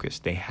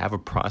focused. They have a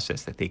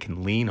process that they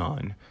can lean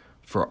on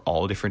for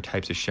all different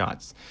types of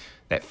shots.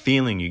 That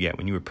feeling you get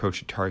when you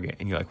approach a target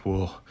and you're like,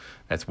 whoa,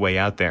 that's way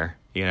out there,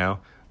 you know?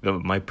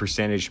 My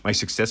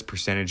success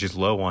percentage is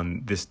low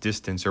on this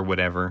distance or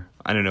whatever.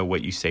 I don't know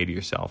what you say to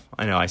yourself.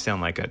 I know I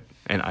sound like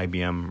an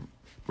IBM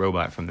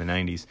robot from the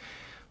 90s.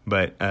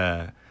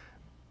 But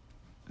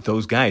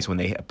those guys, when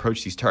they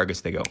approach these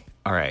targets, they go,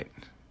 all right,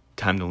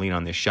 time to lean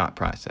on this shot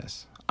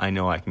process. I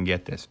know I can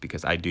get this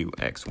because I do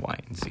X, Y,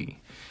 and Z.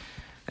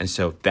 And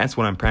so that's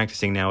what I'm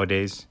practicing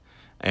nowadays.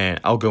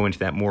 And I'll go into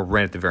that more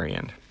right at the very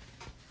end.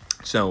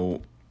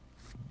 So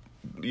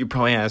you're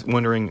probably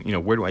wondering,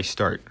 where do I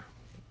start?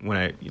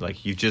 When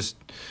you just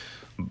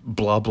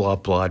blah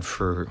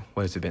for,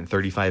 what has it been,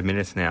 35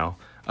 minutes now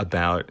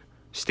about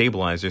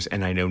stabilizers,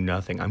 and I know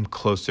nothing. I'm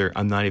closer.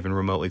 I'm not even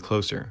remotely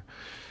closer.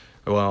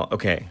 Well,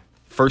 okay.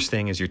 First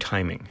thing is your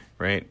timing,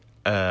 right?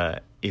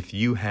 If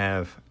you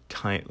have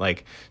time,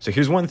 so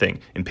here's one thing.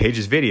 In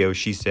Paige's video,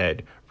 she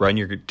said, run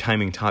your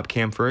timing top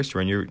cam first,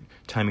 run your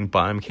timing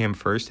bottom cam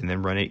first, and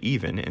then run it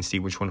even and see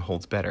which one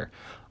holds better.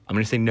 I'm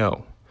going to say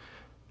no.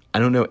 I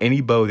don't know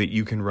any bow that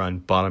you can run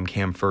bottom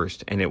cam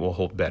first and it will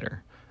hold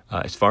better.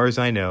 As far as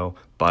I know,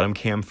 bottom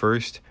cam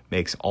first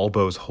makes all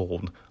bows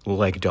hold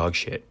like dog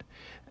shit.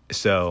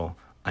 So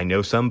I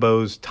know some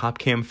bows, top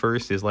cam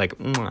first is like,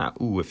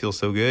 ooh, it feels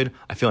so good.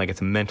 I feel like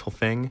it's a mental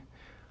thing.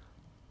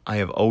 I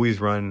have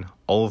always run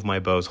all of my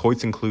bows,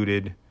 Hoyts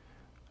included,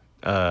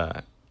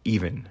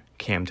 even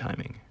cam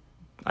timing.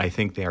 I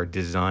think they are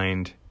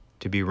designed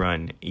to be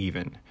run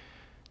even.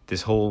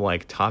 This whole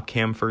top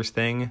cam first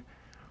thing,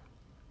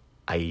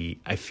 I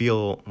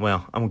feel,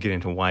 well, I won't get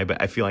into why,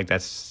 but I feel like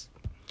that's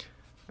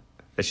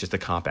just a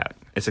cop-out.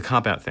 It's a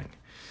cop-out thing.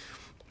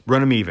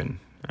 Run them even,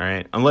 all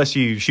right? Unless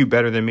you shoot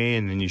better than me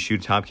and then you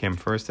shoot top cam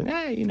first, then,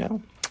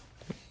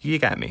 you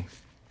got me.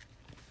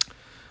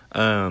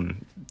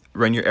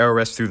 Run your arrow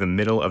rest through the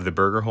middle of the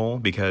burger hole,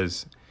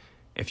 because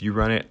if you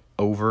run it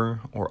over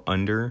or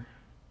under,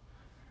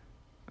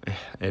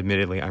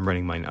 admittedly, I'm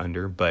running mine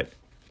under, but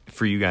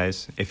for you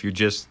guys, if you're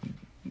just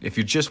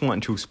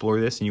wanting to explore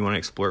this and you want to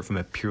explore it from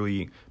a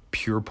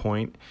pure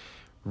point,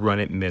 run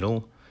it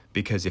middle,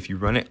 because if you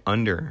run it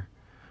under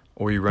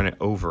or you run it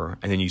over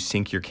and then you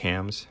sync your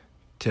cams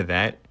to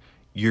that,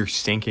 you're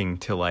syncing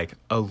to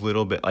a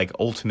little bit,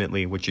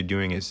 ultimately what you're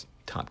doing is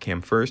top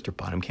cam first or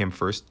bottom cam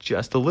first,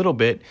 just a little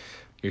bit.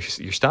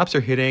 Your stops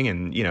are hitting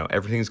and,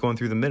 everything's going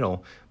through the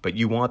middle, but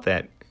you want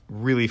that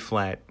really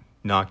flat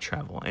knock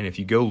travel. And if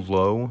you go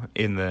low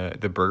in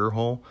the burger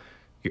hole,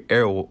 your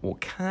arrow will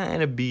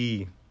kind of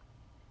be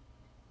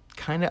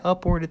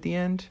upward at the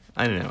end.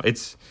 I don't know.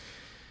 It's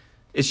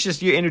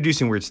just you're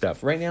introducing weird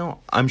stuff. Right now,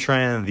 I'm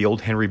trying the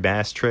old Henry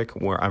Bass trick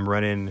where I'm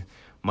running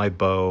my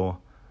bow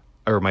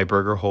or my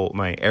burger hole.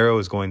 My arrow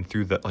is going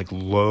through the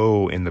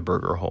low in the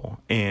burger hole.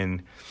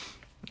 And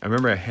I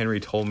remember Henry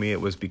told me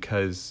it was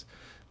because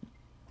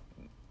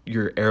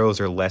your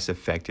arrows are less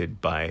affected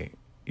by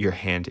your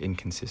hand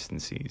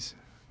inconsistencies.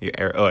 Your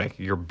arrow,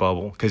 your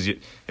bubble. Because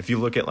if you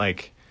look at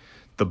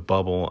the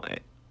bubble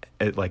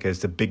as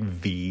the big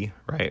V,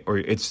 right? Or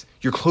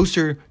you're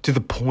closer to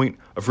the point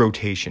of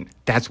rotation.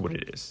 That's what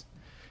it is.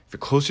 If you're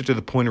closer to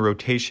the point of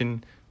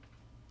rotation,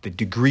 the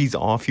degrees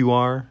off you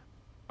are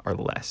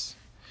less.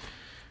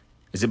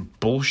 Is it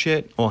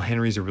bullshit? Well,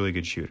 Henry's a really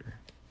good shooter.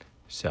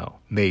 So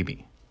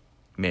maybe.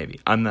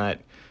 I'm not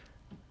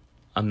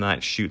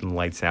shooting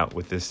lights out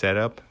with this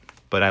setup,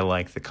 but I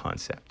like the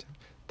concept.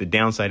 The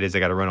downside is I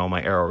got to run all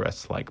my arrow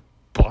rests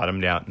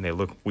bottomed out and they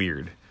look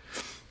weird.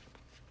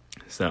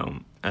 So,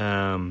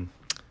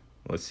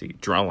 let's see.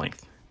 Draw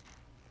length.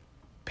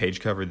 Paige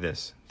covered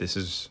this. This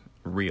is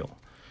real.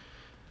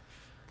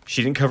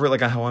 She didn't cover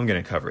it how I'm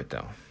going to cover it,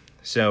 though.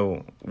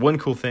 So, one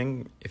cool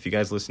thing, if you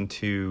guys listen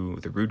to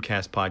the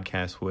Rudecast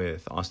podcast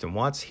with Austin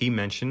Watts, he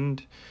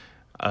mentioned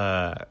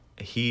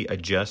he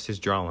adjusts his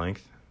draw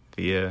length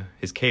via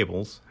his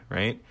cables,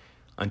 right,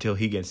 until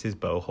he gets his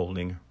bow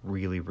holding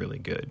really, really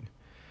good.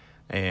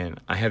 And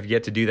I have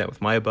yet to do that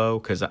with my bow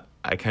because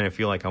I kind of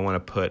feel like I want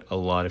to put a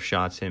lot of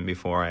shots in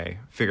before I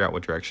figure out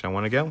what direction I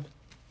want to go.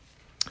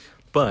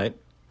 But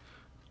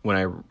when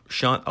I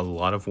shot a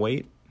lot of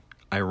weight,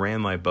 I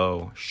ran my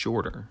bow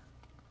shorter,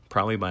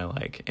 probably by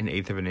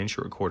 1/8 of an inch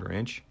or 1/4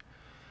 inch.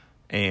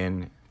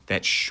 And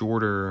that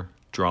shorter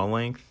draw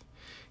length,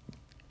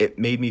 it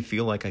made me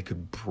feel like I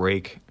could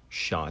break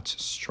shots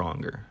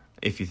stronger.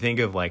 If you think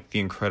of Hulk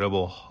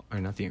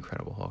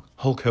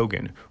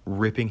Hogan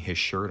ripping his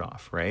shirt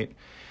off, right?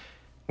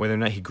 Whether or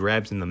not he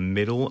grabs in the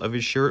middle of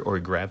his shirt or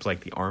he grabs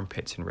the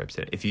armpits and rips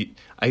it.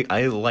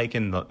 I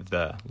liken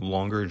the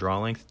longer draw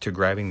length to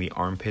grabbing the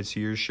armpits of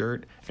your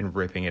shirt and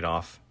ripping it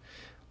off.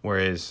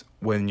 Whereas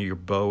when your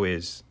bow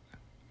is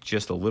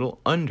just a little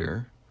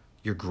under,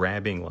 you're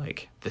grabbing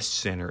the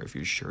center of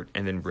your shirt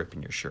and then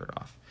ripping your shirt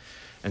off.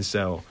 And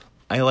so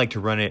I like to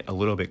run it a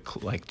little bit,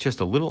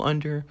 just a little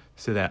under,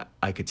 so that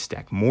I could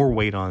stack more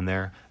weight on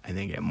there and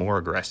then get more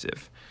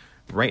aggressive.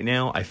 Right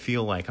now, I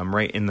feel like I'm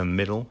right in the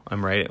middle.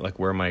 I'm right at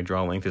where my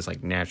draw length is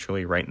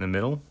naturally right in the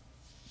middle.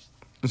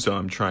 So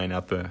I'm trying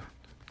out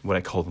what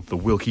I call the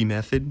Wilkie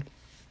method.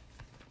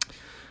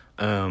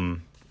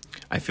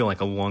 I feel like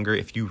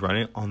if you run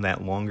it on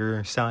that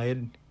longer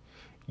side,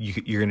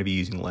 you're going to be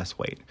using less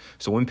weight.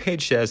 So when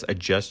Paige says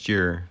adjust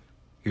your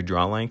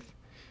draw length,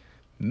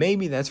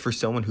 maybe that's for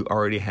someone who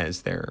already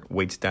has their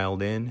weights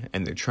dialed in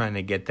and they're trying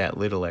to get that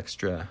little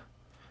extra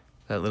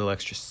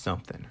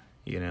something,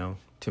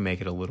 to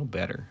make it a little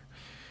better.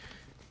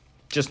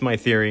 Just my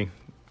theory.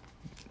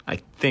 I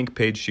think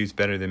Paige shoots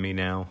better than me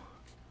now.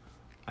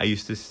 I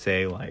used to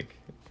say, like,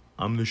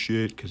 I'm the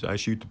shit because I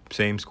shoot the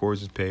same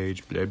scores as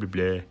Paige, blah, blah,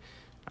 blah.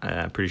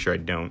 I'm pretty sure I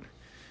don't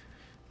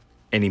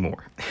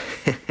anymore.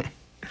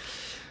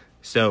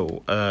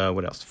 So,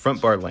 what else?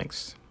 Front bar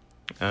lengths.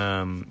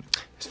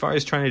 As far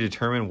as trying to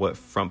determine what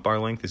front bar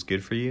length is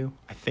good for you,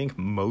 I think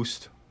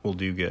most will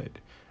do good.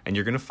 And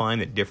you're going to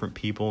find that different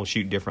people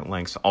shoot different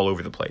lengths all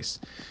over the place.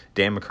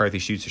 Dan McCarthy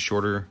shoots a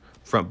shorter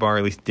front bar,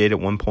 at least did at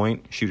one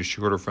point, shoot a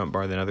shorter front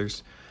bar than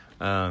others.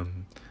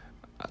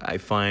 I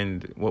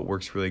find what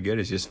works really good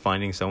is just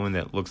finding someone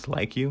that looks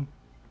like you,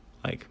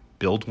 like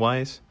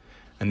build-wise,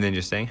 and then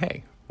just saying,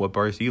 hey, what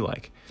bars do you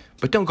like?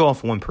 But don't go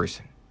off one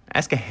person.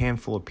 Ask a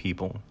handful of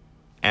people,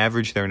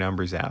 average their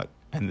numbers out,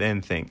 and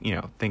then think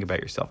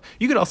about yourself.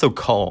 You could also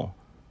call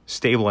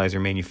stabilizer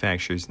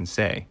manufacturers and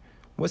say,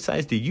 what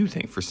size do you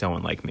think for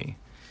someone like me?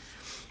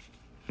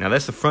 Now,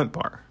 that's the front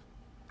bar.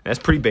 That's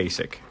pretty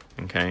basic,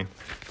 okay?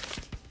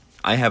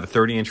 I have a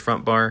 30-inch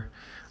front bar.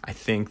 I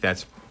think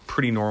that's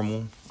pretty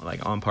normal,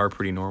 like on par,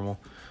 pretty normal.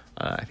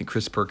 I think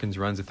Chris Perkins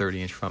runs a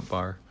 30-inch front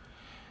bar.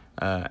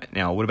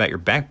 Now, what about your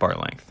back bar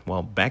length?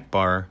 Well, back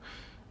bar,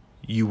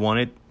 you want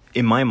it,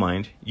 in my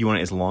mind, you want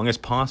it as long as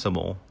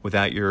possible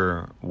without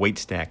your weight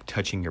stack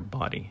touching your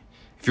body.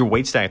 If your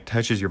weight stack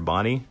touches your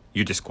body,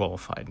 you're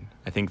disqualified.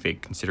 I think they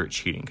consider it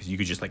cheating because you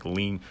could just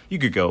you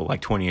could go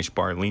like 20-inch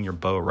bar, lean your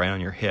bow right on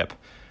your hip,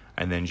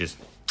 and then just,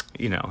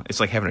 it's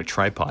like having a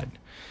tripod.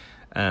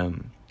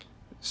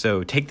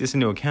 So take this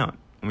into account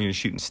when you're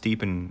shooting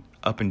steep and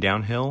up and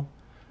downhill.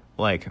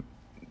 Like,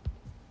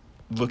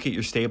 look at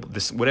your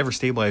whatever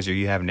stabilizer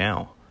you have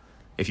now,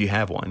 if you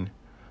have one.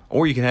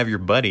 Or you can have your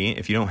buddy,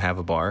 if you don't have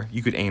a bar,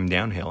 you could aim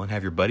downhill and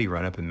have your buddy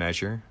run up and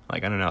measure.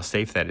 Like, I don't know how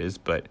safe that is,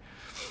 but,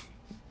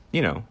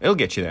 it'll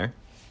get you there.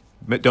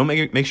 But don't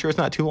make sure it's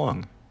not too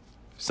long.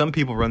 Some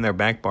people run their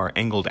back bar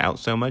angled out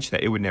so much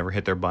that it would never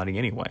hit their body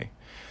anyway.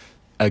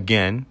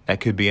 Again,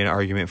 that could be an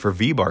argument for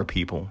V-bar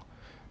people,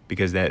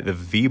 because the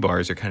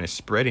V-bars are kind of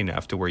spread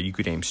enough to where you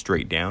could aim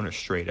straight down or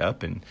straight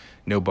up and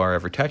no bar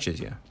ever touches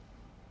you.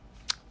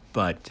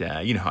 But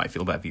you know how I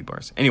feel about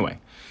V-bars. Anyway,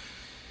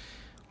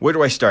 where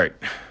do I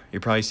start?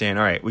 You're probably saying,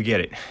 all right, we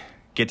get it.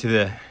 Get to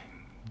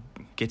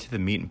the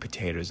meat and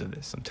potatoes of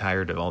this. I'm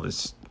tired of all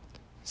this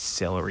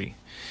celery.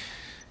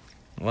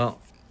 Well,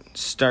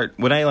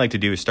 what I like to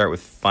do is start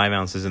with 5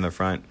 ounces in the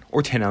front,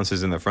 or 10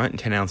 ounces in the front and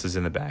 10 ounces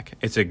in the back.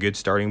 It's a good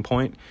starting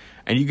point,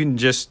 and you can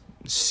just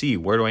see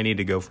where do I need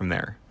to go from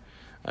there.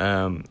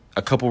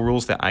 A couple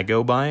rules that I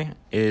go by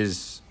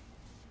is,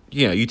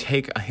 you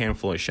take a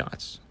handful of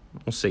shots.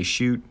 We'll say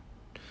shoot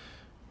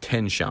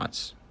 10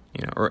 shots,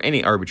 or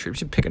any arbitrary.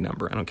 Just pick a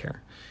number. I don't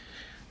care.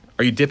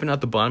 Are you dipping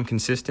out the bottom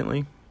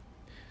consistently?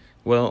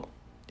 Well,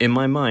 in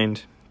my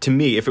mind, to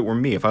me, if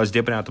I was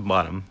dipping out the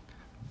bottom,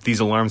 these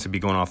alarms would be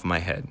going off in my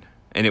head.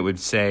 And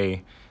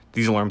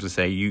these alarms would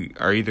say you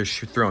are either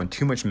throwing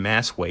too much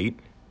mass weight,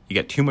 you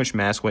got too much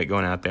mass weight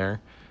going out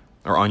there,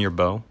 or on your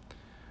bow,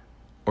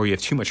 or you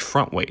have too much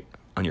front weight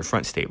on your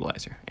front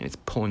stabilizer, and it's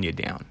pulling you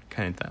down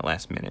kind of at that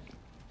last minute.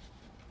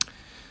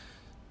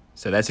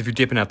 So that's if you're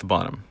dipping out the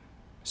bottom.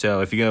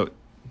 So if you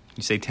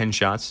say 10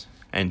 shots,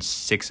 and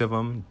 6 of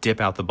them dip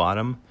out the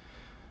bottom,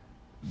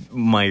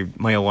 my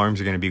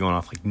alarms are going to be going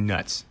off like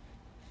nuts.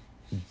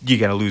 You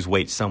got to lose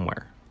weight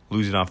somewhere.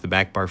 Lose it off the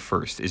back bar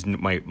first is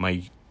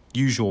my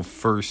usual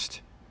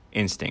first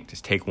instinct, is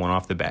take one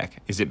off the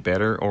back. Is it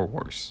better or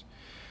worse?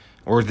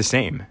 Or the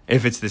same?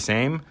 If it's the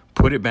same,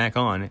 put it back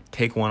on,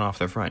 take one off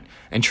the front.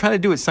 And try to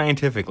do it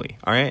scientifically,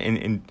 all right?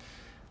 And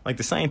like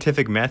the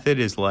scientific method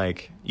is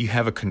like you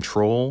have a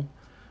control,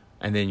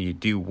 and then you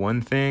do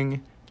one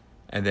thing,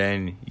 and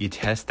then you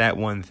test that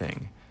one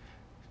thing.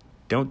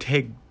 Don't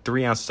take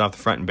 3 ounces off the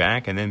front and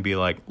back and then be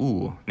like,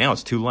 ooh, now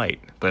it's too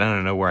light. But I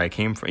don't know where I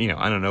came from.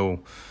 I don't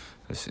know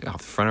off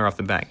the front or off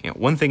the back.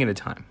 One thing at a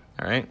time,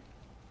 all right?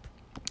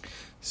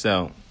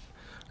 So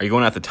are you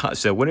going out the top?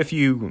 So what if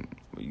you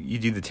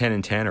do the 10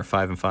 and 10 or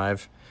 5 and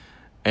 5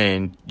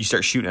 and you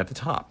start shooting at the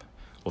top?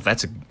 Well,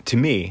 to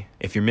me,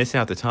 if you're missing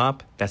out the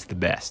top, that's the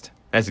best.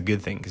 That's a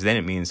good thing, because then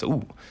it means,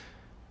 ooh,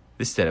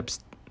 this setup's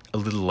a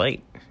little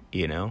light,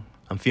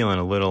 I'm feeling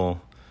a little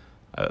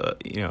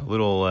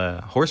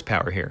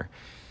horsepower here.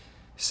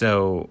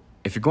 So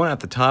if you're going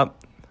out the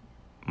top,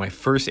 my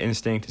first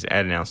instinct is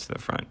add an ounce to the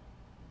front.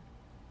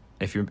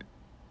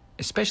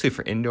 Especially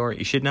for indoor,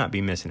 you should not be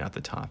missing out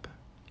the top.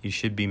 You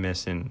should be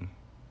missing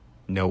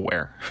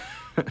nowhere.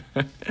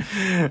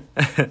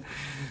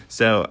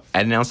 So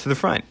add an ounce to the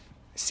front.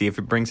 See if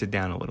it brings it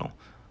down a little.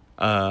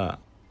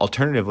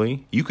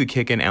 Alternatively, you could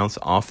kick an ounce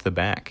off the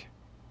back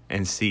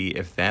and see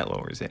if that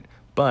lowers it.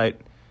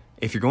 But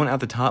if you're going out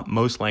the top,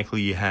 most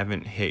likely you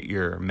haven't hit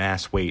your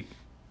mass weight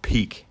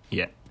peak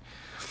yet.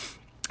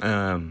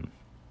 And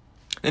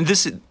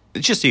this is,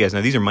 just so you guys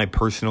know, these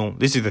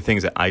are the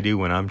things that I do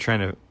when I'm trying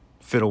to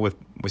fiddle with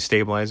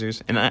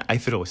stabilizers. And I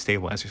fiddle with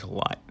stabilizers a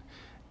lot.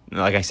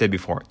 Like I said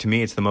before, to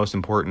me, it's the most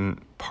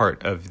important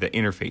part of the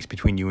interface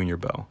between you and your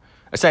bow,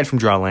 aside from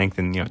draw length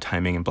and,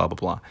 timing and blah, blah,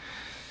 blah.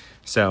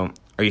 So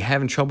are you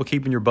having trouble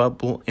keeping your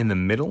bubble in the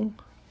middle?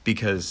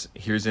 Because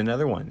here's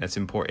another one that's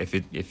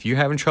important. If you're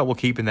having trouble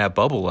keeping that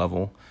bubble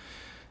level,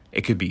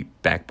 it could be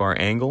back bar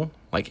angle,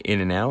 like in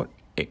and out.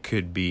 It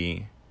could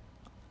be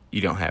you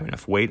don't have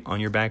enough weight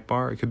on your back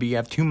bar. It could be you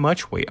have too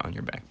much weight on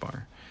your back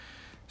bar.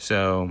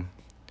 So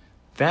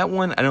that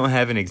one I don't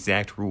have an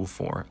exact rule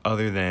for,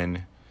 other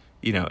than,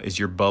 is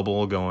your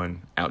bubble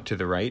going out to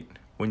the right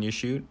when you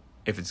shoot?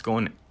 If it's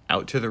going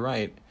out to the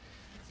right,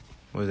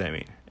 what does that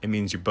mean? It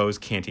means your bow's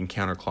canting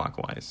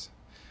counterclockwise,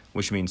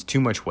 which means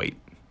too much weight.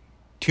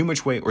 Too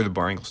much weight, or the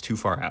bar angle's too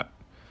far out.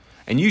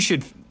 And you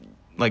should,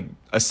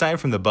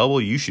 aside from the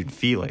bubble, you should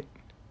feel it.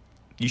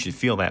 You should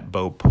feel that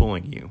bow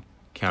pulling you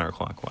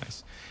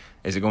counterclockwise.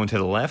 Is it going to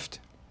the left?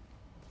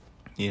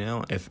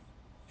 If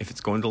it's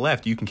going to the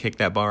left, you can kick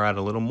that bar out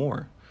a little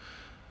more.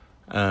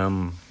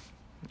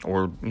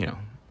 Or,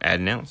 add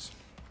an ounce.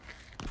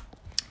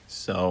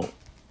 So,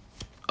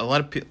 a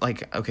lot of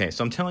people,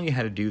 so I'm telling you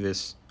how to do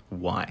this.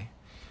 Why?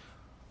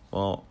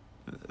 Well,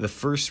 the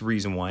first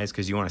reason why is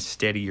because you want to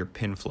steady your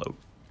pin float.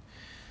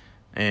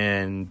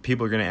 And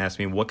people are going to ask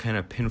me, what kind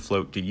of pin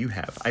float do you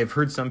have? I've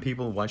heard some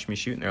people watch me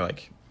shoot and they're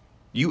like,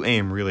 you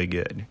aim really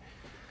good.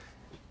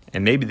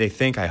 And maybe they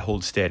think I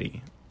hold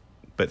steady,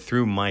 but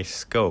through my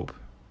scope,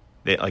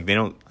 they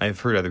don't, I've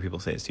heard other people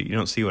say this too. You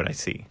don't see what I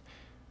see.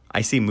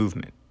 I see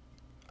movement.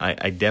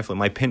 I definitely,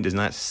 my pin does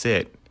not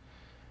sit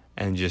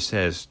and just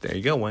says, there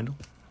you go, Wendell.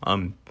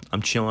 I'm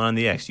chilling on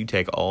the X. You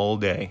take all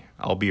day.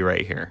 I'll be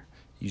right here.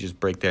 You just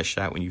break that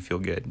shot when you feel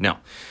good. No.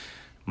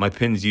 My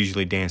pin's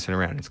usually dancing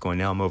around. It's going,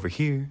 now I'm over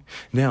here.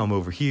 Now I'm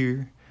over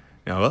here.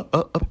 Now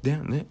up,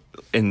 down.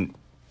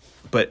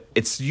 But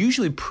it's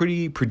usually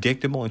pretty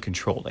predictable and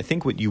controlled. I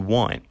think what you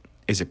want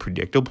is a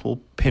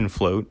predictable pin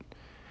float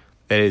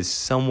that is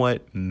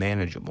somewhat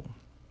manageable.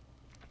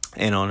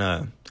 And on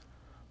a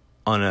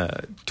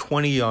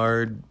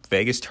 20-yard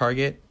Vegas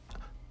target,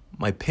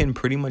 my pin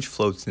pretty much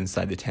floats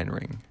inside the 10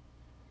 ring.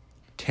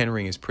 10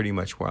 ring is pretty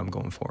much where I'm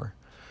going for.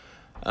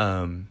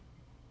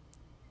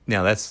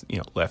 Now that's,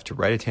 left to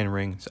right of 10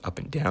 ring, it's up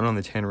and down on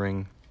the 10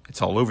 ring.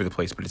 It's all over the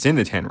place, but it's in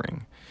the 10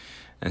 ring.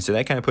 And so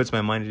that kind of puts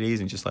my mind at ease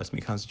and just lets me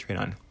concentrate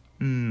on,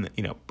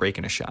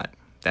 breaking a shot.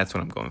 That's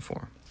what I'm going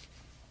for.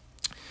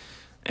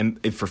 And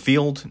if for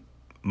field,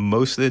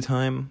 most of the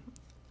time,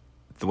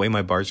 the way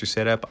my bars are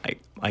set up,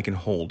 I can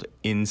hold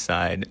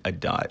inside a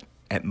dot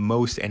at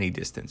most any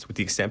distance, with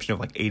the exception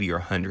of 80 or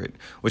 100,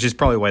 which is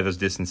probably why those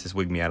distances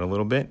wig me out a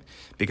little bit,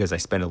 because I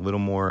spend a little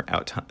more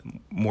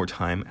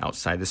time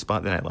outside the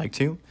spot than I'd like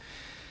to,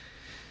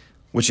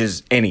 which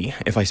is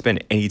if I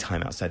spend any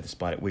time outside the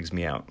spot, it wigs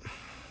me out.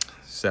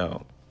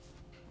 So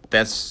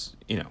that's,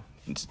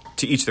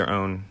 to each their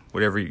own,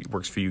 whatever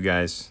works for you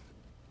guys,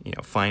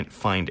 find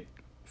it.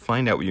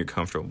 Find out what you're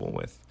comfortable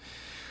with.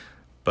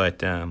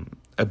 But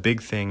a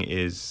big thing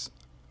is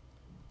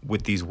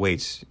with these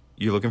weights,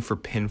 you're looking for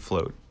pin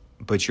float,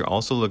 but you're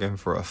also looking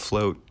for a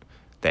float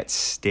that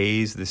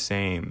stays the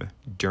same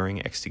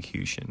during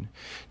execution.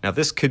 Now,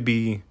 this could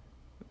be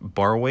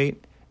bar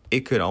weight.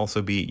 It could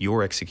also be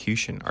your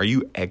execution. Are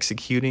you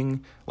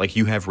executing like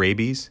you have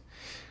rabies?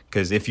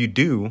 Because if you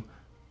do,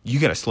 you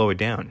got to slow it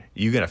down.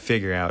 You got to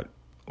figure out,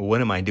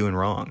 what am I doing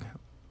wrong?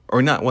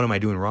 Or not what am I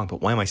doing wrong,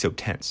 but why am I so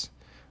tense?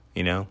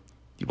 You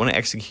want to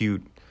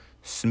execute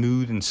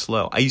smooth and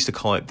slow. I used to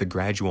call it the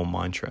gradual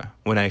mantra.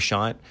 When I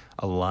shot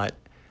a lot,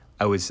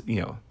 I was,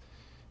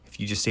 if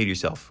you just say to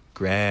yourself,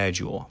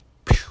 gradual,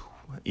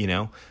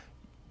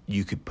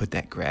 you could put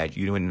that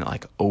you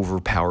wouldn't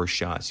overpower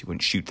shots. You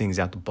wouldn't shoot things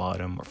out the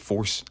bottom or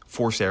force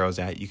arrows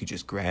out. You could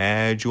just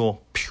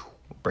gradual,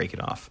 break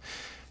it off.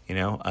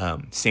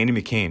 Sandy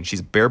McCain, she's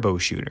a barebow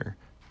shooter,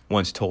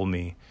 once told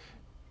me,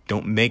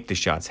 don't make the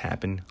shots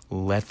happen,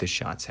 let the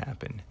shots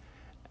happen.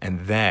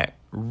 And that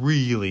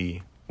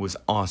really was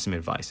awesome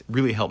advice. It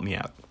really helped me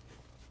out.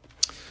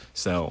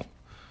 So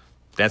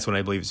that's what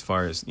I believe as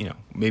far as,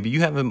 maybe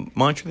you have a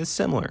mantra that's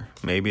similar.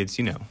 Maybe it's,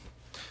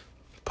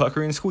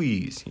 pucker and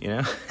squeeze,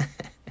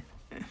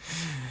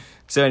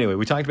 So anyway,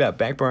 we talked about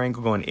back bar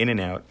angle going in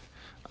and out.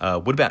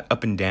 What about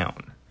up and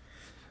down?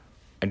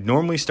 I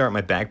normally start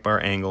my back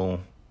bar angle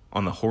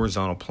on the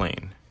horizontal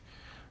plane.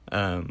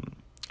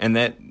 And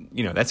that,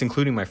 that's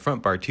including my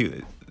front bar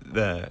too.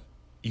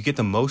 You get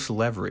the most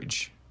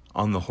leverage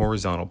on the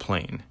horizontal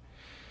plane.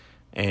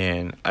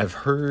 And I've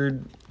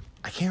heard,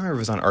 I can't remember if it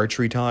was on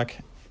Archery Talk.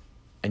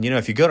 And,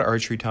 if you go to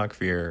Archery Talk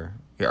for your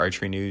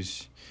archery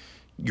news,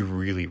 you're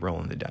really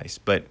rolling the dice.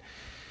 But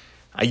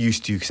I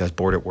used to because I was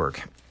bored at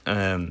work.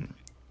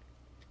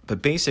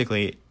 But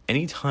basically,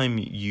 anytime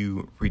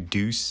you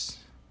reduce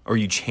or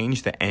you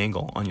change the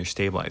angle on your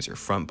stabilizer,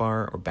 front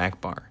bar or back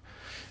bar,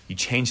 you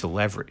change the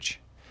leverage.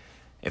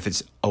 If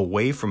it's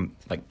away from,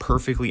 like,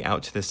 perfectly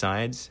out to the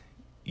sides,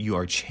 you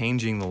are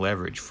changing the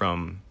leverage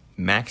from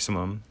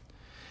maximum.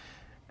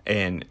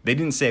 And they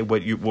didn't say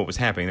what was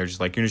happening. They're just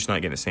like, you're just not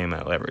getting the same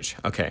amount of leverage.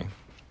 Okay.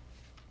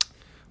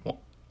 Well,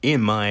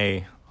 in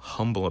my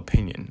humble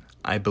opinion,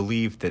 I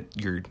believe that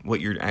what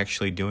you're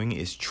actually doing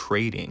is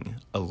trading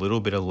a little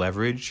bit of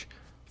leverage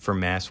for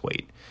mass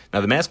weight.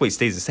 Now, the mass weight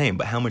stays the same,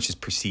 but how much is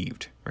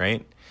perceived,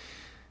 right?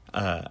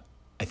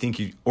 I think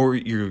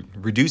you're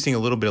reducing a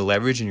little bit of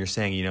leverage, and you're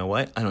saying, you know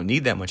what? I don't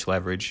need that much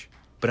leverage,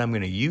 but I'm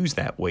going to use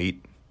that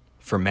weight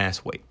for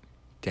mass weight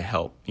to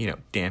help,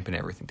 dampen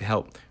everything, to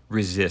help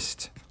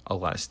resist a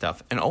lot of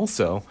stuff. And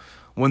also,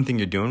 one thing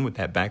you're doing with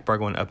that back bar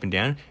going up and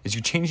down is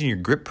you're changing your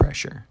grip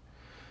pressure,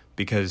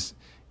 because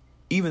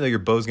even though your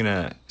bow's going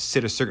to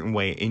sit a certain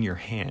way in your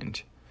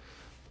hand,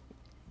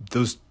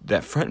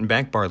 that front and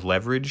back bar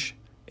leverage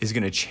is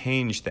going to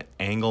change the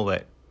angle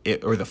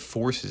or the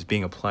forces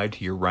being applied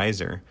to your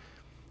riser.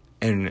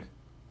 And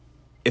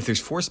if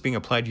there's force being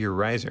applied to your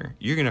riser,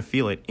 you're going to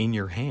feel it in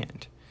your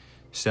hand.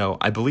 So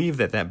I believe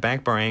that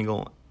back bar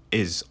angle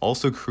is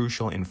also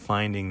crucial in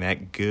finding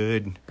that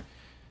good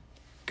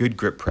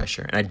grip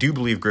pressure. And I do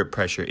believe grip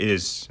pressure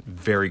is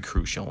very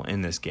crucial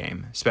in this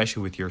game,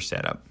 especially with your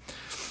setup.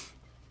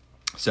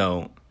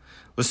 So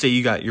let's say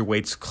you got your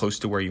weights close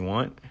to where you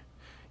want.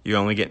 You're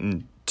only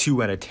getting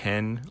 2 out of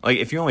 10. Like,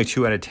 if you're only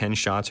 2 out of 10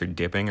 shots are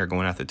dipping or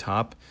going out the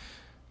top,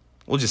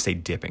 we'll just say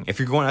dipping. If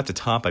you're going out the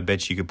top, I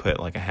bet you could put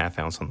like a half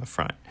ounce on the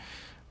front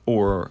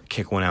or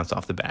kick 1 ounce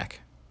off the back.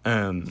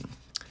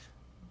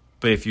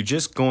 But if you're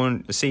just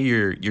going, say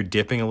you're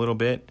dipping a little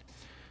bit,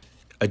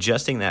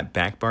 adjusting that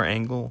back bar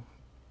angle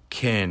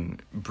can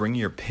bring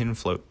your pin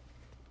float.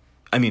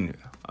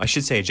 I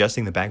should say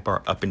adjusting the back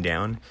bar up and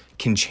down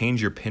can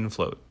change your pin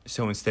float.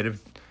 So instead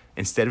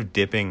of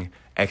dipping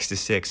X to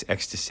 6,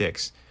 X to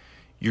 6,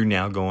 you're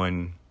now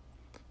going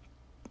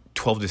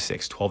 12 to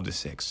 6, 12 to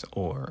 6,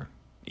 or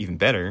even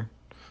better,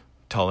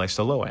 tall X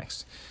to low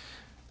X.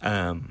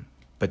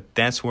 But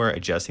that's where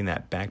adjusting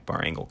that back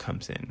bar angle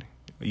comes in.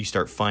 You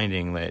start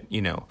finding that,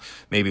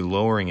 maybe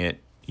lowering it,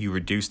 you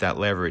reduce that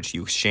leverage,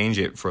 you exchange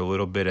it for a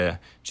little bit of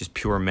just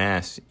pure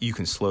mass, you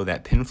can slow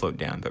that pin float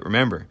down. But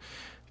remember,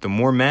 the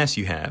more mass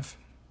you have,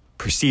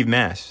 perceived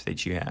mass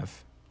that you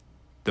have,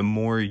 the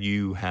more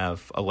you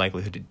have a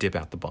likelihood to dip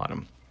out the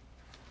bottom.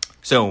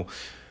 So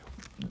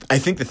I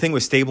think the thing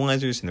with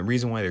stabilizers, and the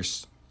reason why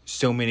there's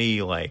so many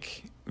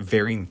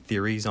varying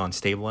theories on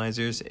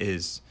stabilizers,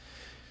 is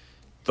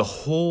the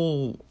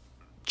whole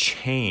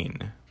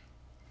chain.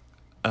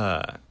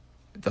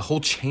 The whole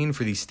chain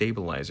for these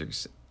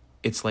stabilizers,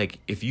 it's like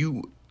if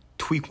you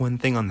tweak one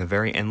thing on the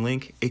very end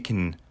link, it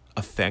can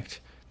affect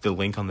the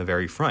link on the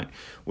very front,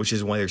 which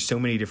is why there's so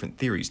many different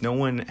theories. No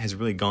one has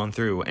really gone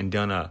through and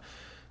done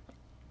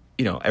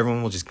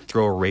everyone will just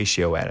throw a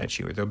ratio at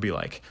you, or they'll be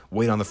like,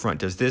 weight on the front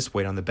does this,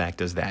 weight on the back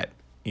does that.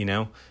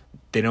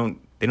 They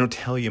don't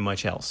tell you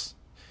much else.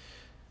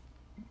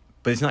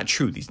 But it's not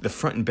true. The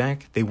front and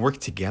back, they work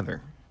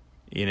together.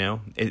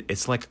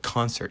 It's like a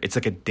concert. It's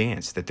like a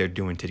dance that they're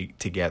doing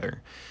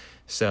together.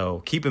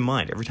 So keep in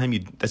mind, every time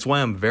that's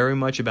why I'm very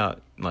much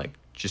about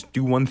just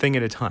do one thing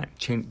at a time.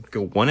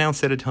 Go 1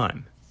 ounce at a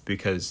time,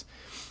 because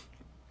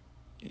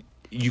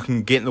you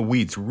can get in the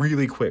weeds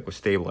really quick with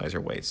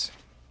stabilizer weights.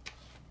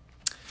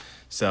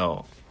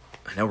 So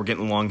I know we're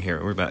getting along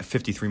here. We're about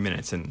 53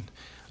 minutes, and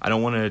I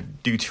don't want to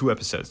do 2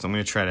 episodes. So I'm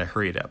going to try to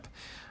hurry it up.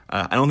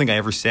 I don't think I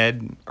ever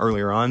said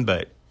earlier on,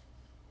 but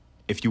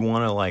if you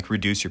want to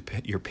reduce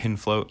your pin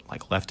float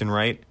left and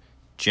right,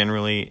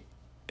 generally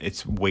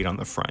it's weight on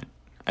the front.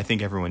 I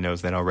think everyone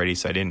knows that already,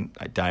 so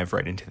I dive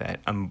right into that.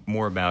 I'm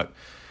more about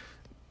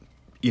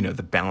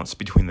the balance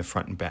between the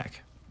front and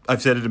back.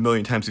 I've said it a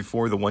million times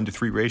before, the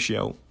 1-to-3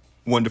 ratio,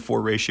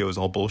 1-to-4 ratio is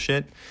all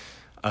bullshit.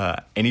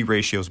 Any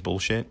ratio is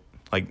bullshit.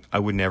 I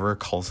would never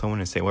call someone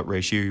and say, what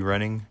ratio are you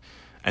running?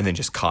 And then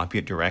just copy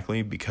it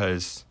directly,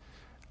 because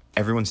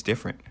everyone's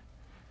different.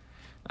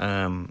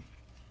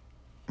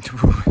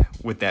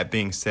 With that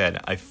being said,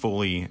 I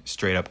fully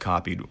straight up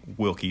copied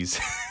Wilkie's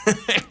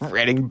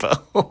Redding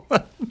bow.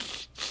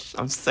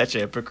 I'm such a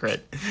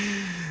hypocrite.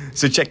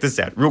 So check this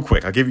out real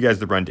quick. I'll give you guys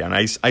the rundown.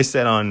 I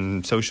said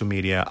on social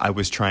media I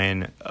was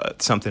trying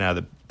something out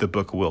of the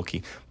book of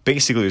Wilkie.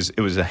 Basically,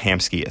 it was a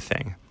Hamskia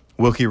thing.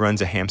 Wilkie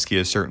runs a Hamskia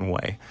a certain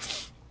way,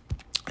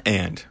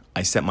 and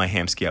I set my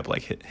Hamskia up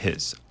like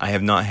his. I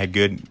have not had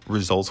good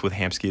results with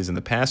Hamskias in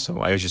the past,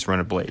 so I just run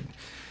a blade.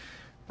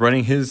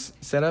 Running his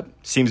setup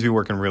seems to be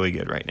working really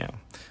good right now.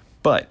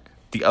 But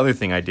the other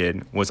thing I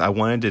did was I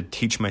wanted to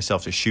teach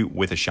myself to shoot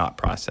with a shot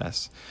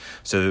process.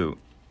 So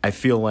I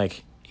feel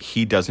like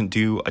he doesn't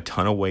do a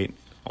ton of weight.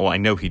 Well, I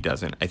know he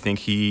doesn't. I think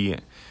he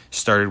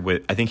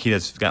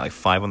has got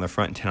 5 on the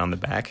front and 10 on the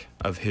back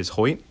of his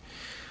Hoyt.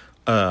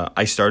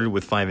 I started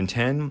with 5 and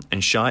 10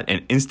 and shot,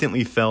 and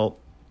instantly felt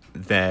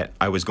that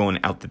I was going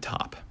out the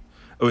top.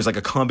 It was like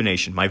a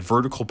combination. My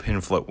vertical pin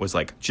float was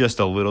just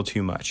a little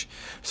too much.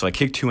 So I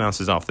kicked 2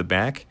 ounces off the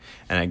back,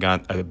 and I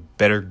got a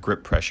better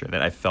grip pressure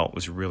that I felt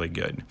was really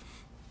good.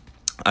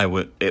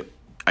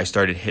 I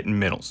started hitting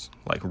middles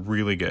like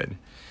really good.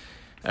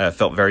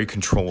 Felt very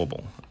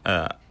controllable.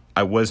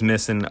 I was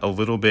missing a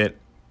little bit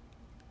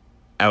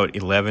out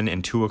 11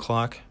 and 2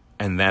 o'clock,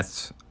 and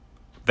that's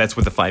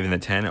with the 5 and the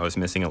 10. I was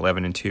missing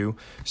 11 and 2,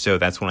 so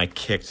that's when I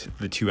kicked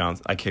the 2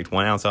 ounce. I kicked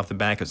 1 ounce off the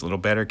back. It was a little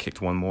better.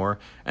 Kicked one more,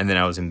 and then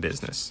I was in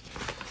business.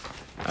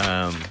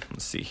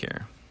 Let's see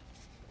here.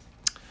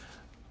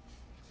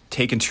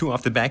 Taking 2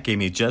 off the back gave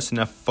me just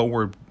enough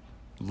forward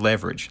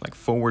leverage, like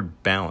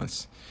forward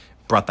balance.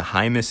 Brought the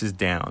high misses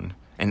down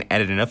and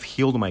added enough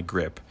heel to my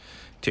grip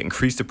to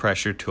increase the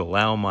pressure to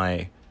allow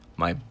my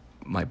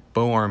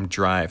bow arm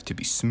drive to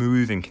be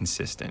smooth and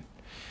consistent.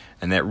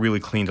 And that really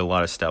cleaned a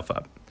lot of stuff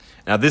up.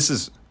 Now this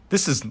is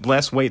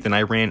less weight than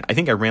I ran. I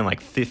think I ran like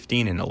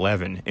 15 and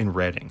 11 in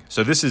Reading.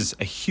 So this is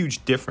a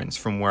huge difference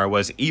from where I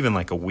was even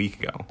like a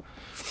week ago.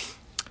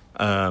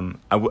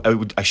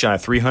 I shot a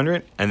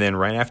 300, and then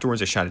right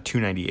afterwards I shot a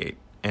 298,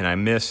 and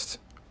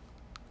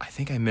I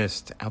think I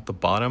missed out the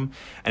bottom.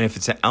 And if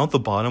it's out the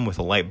bottom with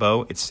a light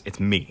bow, it's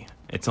me.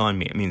 It's on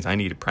me. It means I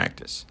need to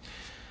practice.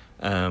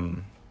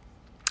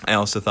 I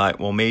also thought,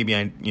 well, maybe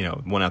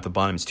one out the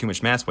bottom is too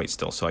much mass weight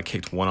still. So I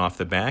kicked one off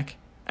the back,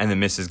 and the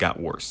misses got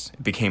worse.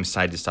 It became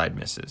side-to-side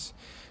misses.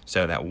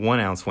 So that 1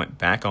 ounce went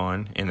back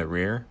on in the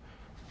rear,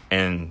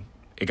 and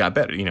it got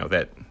better.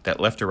 That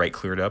left to right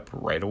cleared up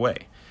right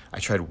away. I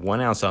tried 1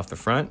 ounce off the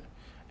front,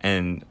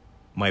 and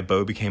my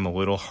bow became a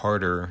little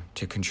harder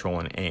to control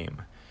and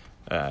aim.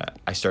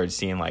 I started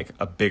seeing like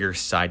a bigger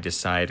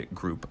side-to-side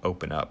group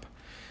open up.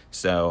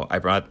 So I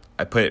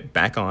put it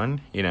back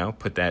on,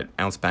 put that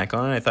ounce back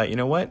on, and I thought, you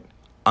know what?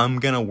 I'm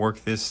going to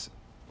work this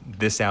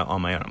out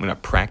on my own. I'm going to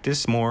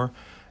practice more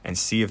and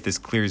see if this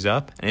clears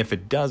up. And if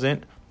it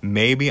doesn't,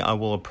 maybe I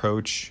will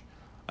approach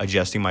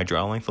adjusting my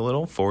draw length a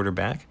little, forward or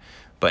back.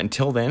 But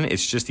until then,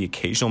 it's just the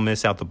occasional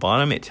miss out the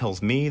bottom. It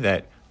tells me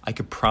that I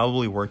could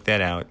probably work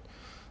that out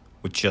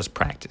with just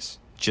practice,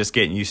 just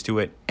getting used to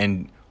it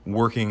and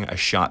working a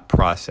shot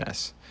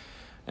process.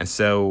 And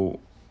so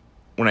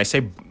when I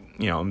say,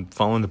 I'm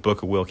following the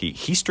book of Wilkie,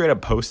 he straight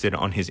up posted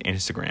on his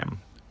Instagram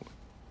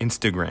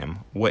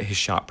what his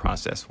shot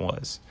process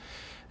was.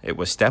 It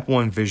was step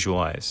 1,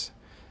 visualize.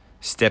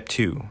 Step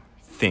 2,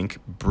 think,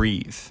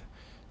 breathe.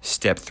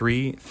 Step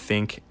 3,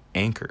 think,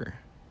 anchor.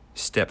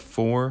 Step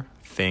 4,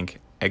 think,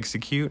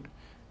 execute.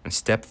 And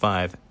step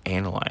 5,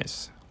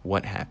 analyze.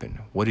 What happened?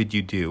 What did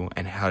you do?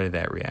 And how did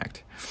that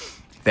react?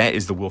 That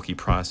is the Wilkie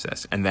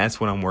process, and that's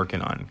what I'm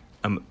working on.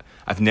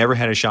 I've never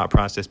had a shot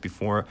process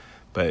before,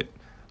 but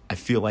I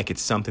feel like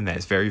it's something that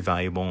is very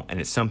valuable,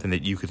 and it's something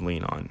that you could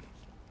lean on.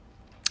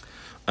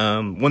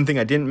 One thing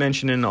I didn't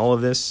mention in all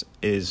of this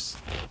is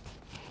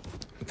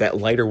that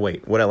lighter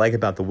weight. What I like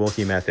about the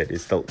Wilkie method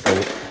is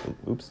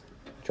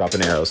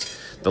dropping arrows.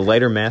 The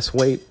lighter mass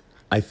weight,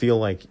 I feel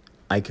like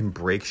I can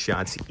break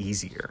shots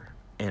easier.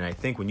 And I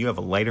think when you have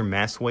a lighter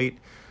mass weight,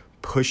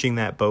 pushing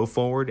that bow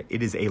forward,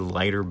 it is a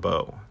lighter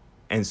bow.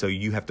 And so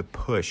you have to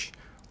push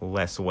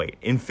less weight.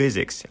 In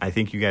physics, I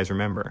think you guys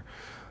remember,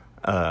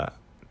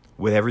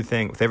 with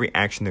every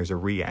action, there's a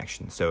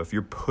reaction. So if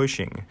you're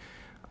pushing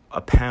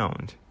a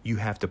pound, you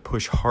have to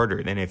push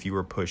harder than if you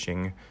were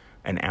pushing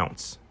an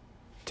ounce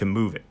to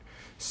move it.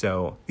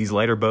 So these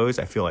lighter bows,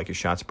 I feel like your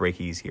shots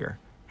break easier.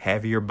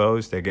 Heavier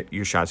bows,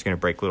 your shot's going to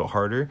break a little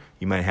harder.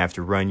 You might have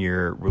to run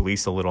your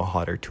release a little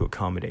hotter to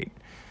accommodate.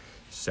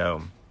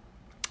 So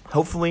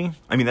hopefully,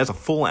 that's a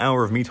full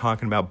hour of me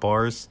talking about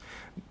bars.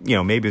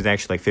 Maybe it was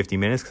actually like 50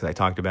 minutes because I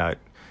talked about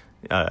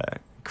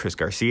Chris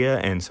Garcia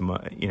and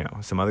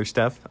some other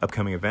stuff,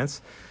 upcoming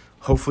events.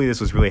 Hopefully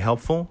this was really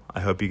helpful. I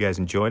hope you guys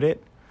enjoyed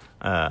it.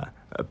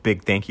 A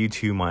big thank you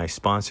to my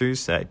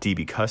sponsors,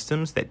 DB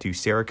Customs, that do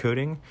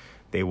Cerakoting.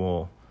 They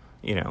will,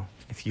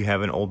 if you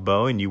have an old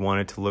bow and you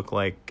want it to look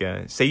like,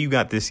 say you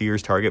got this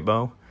year's target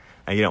bow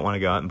and you don't want to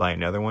go out and buy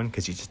another one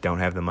because you just don't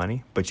have the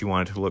money, but you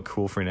want it to look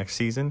cool for next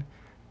season,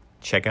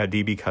 check out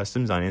DB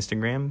Customs on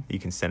Instagram. You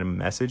can send them a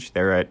message.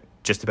 They're at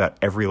just about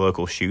every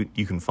local shoot.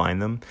 You can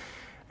find them,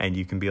 and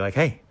you can be like,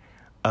 hey,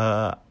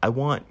 I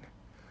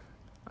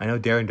know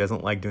Darren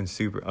doesn't like doing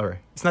or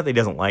it's not that he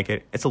doesn't like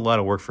it. It's a lot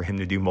of work for him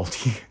to do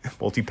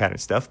multi-pattern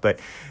stuff, but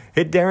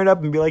hit Darren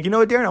up and be like,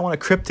 Darren, I want a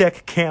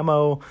Cryptek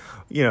camo,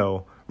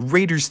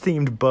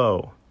 Raiders-themed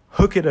bow.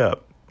 Hook it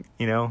up,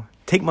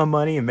 take my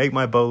money and make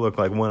my bow look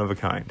like one of a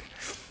kind.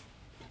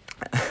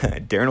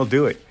 Darren will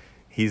do it.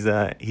 He's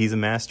a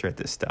master at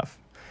this stuff.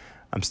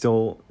 I'm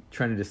still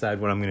trying to decide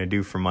what I'm going to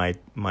do for my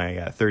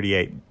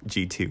 38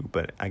 G2,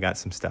 but I got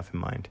some stuff in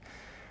mind.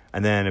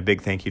 And then a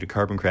big thank you to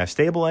Carbon Craft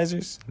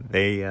Stabilizers.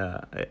 They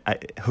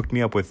hooked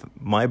me up with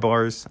my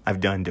bars. I've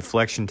done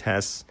deflection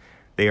tests.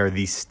 They are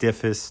the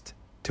stiffest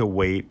to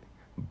weight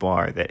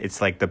bar. That it's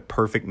like the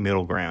perfect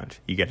middle ground.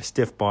 You get a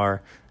stiff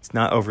bar. It's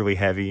not overly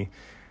heavy.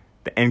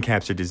 The end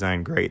caps are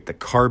designed great. The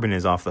carbon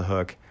is off the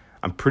hook.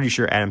 I'm pretty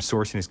sure Adam's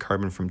sourcing his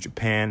carbon from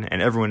Japan,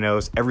 and everyone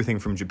knows everything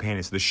from Japan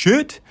is the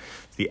shit.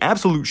 It's the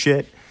absolute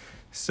shit.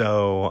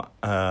 So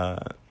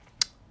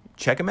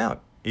check them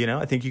out.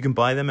 I think you can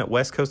buy them at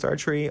West Coast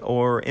Archery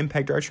or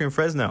Impact Archery in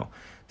Fresno.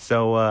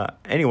 So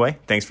anyway,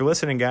 thanks for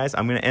listening, guys.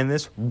 I'm going to end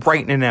this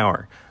right in an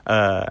hour.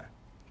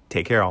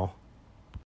 Take care, all.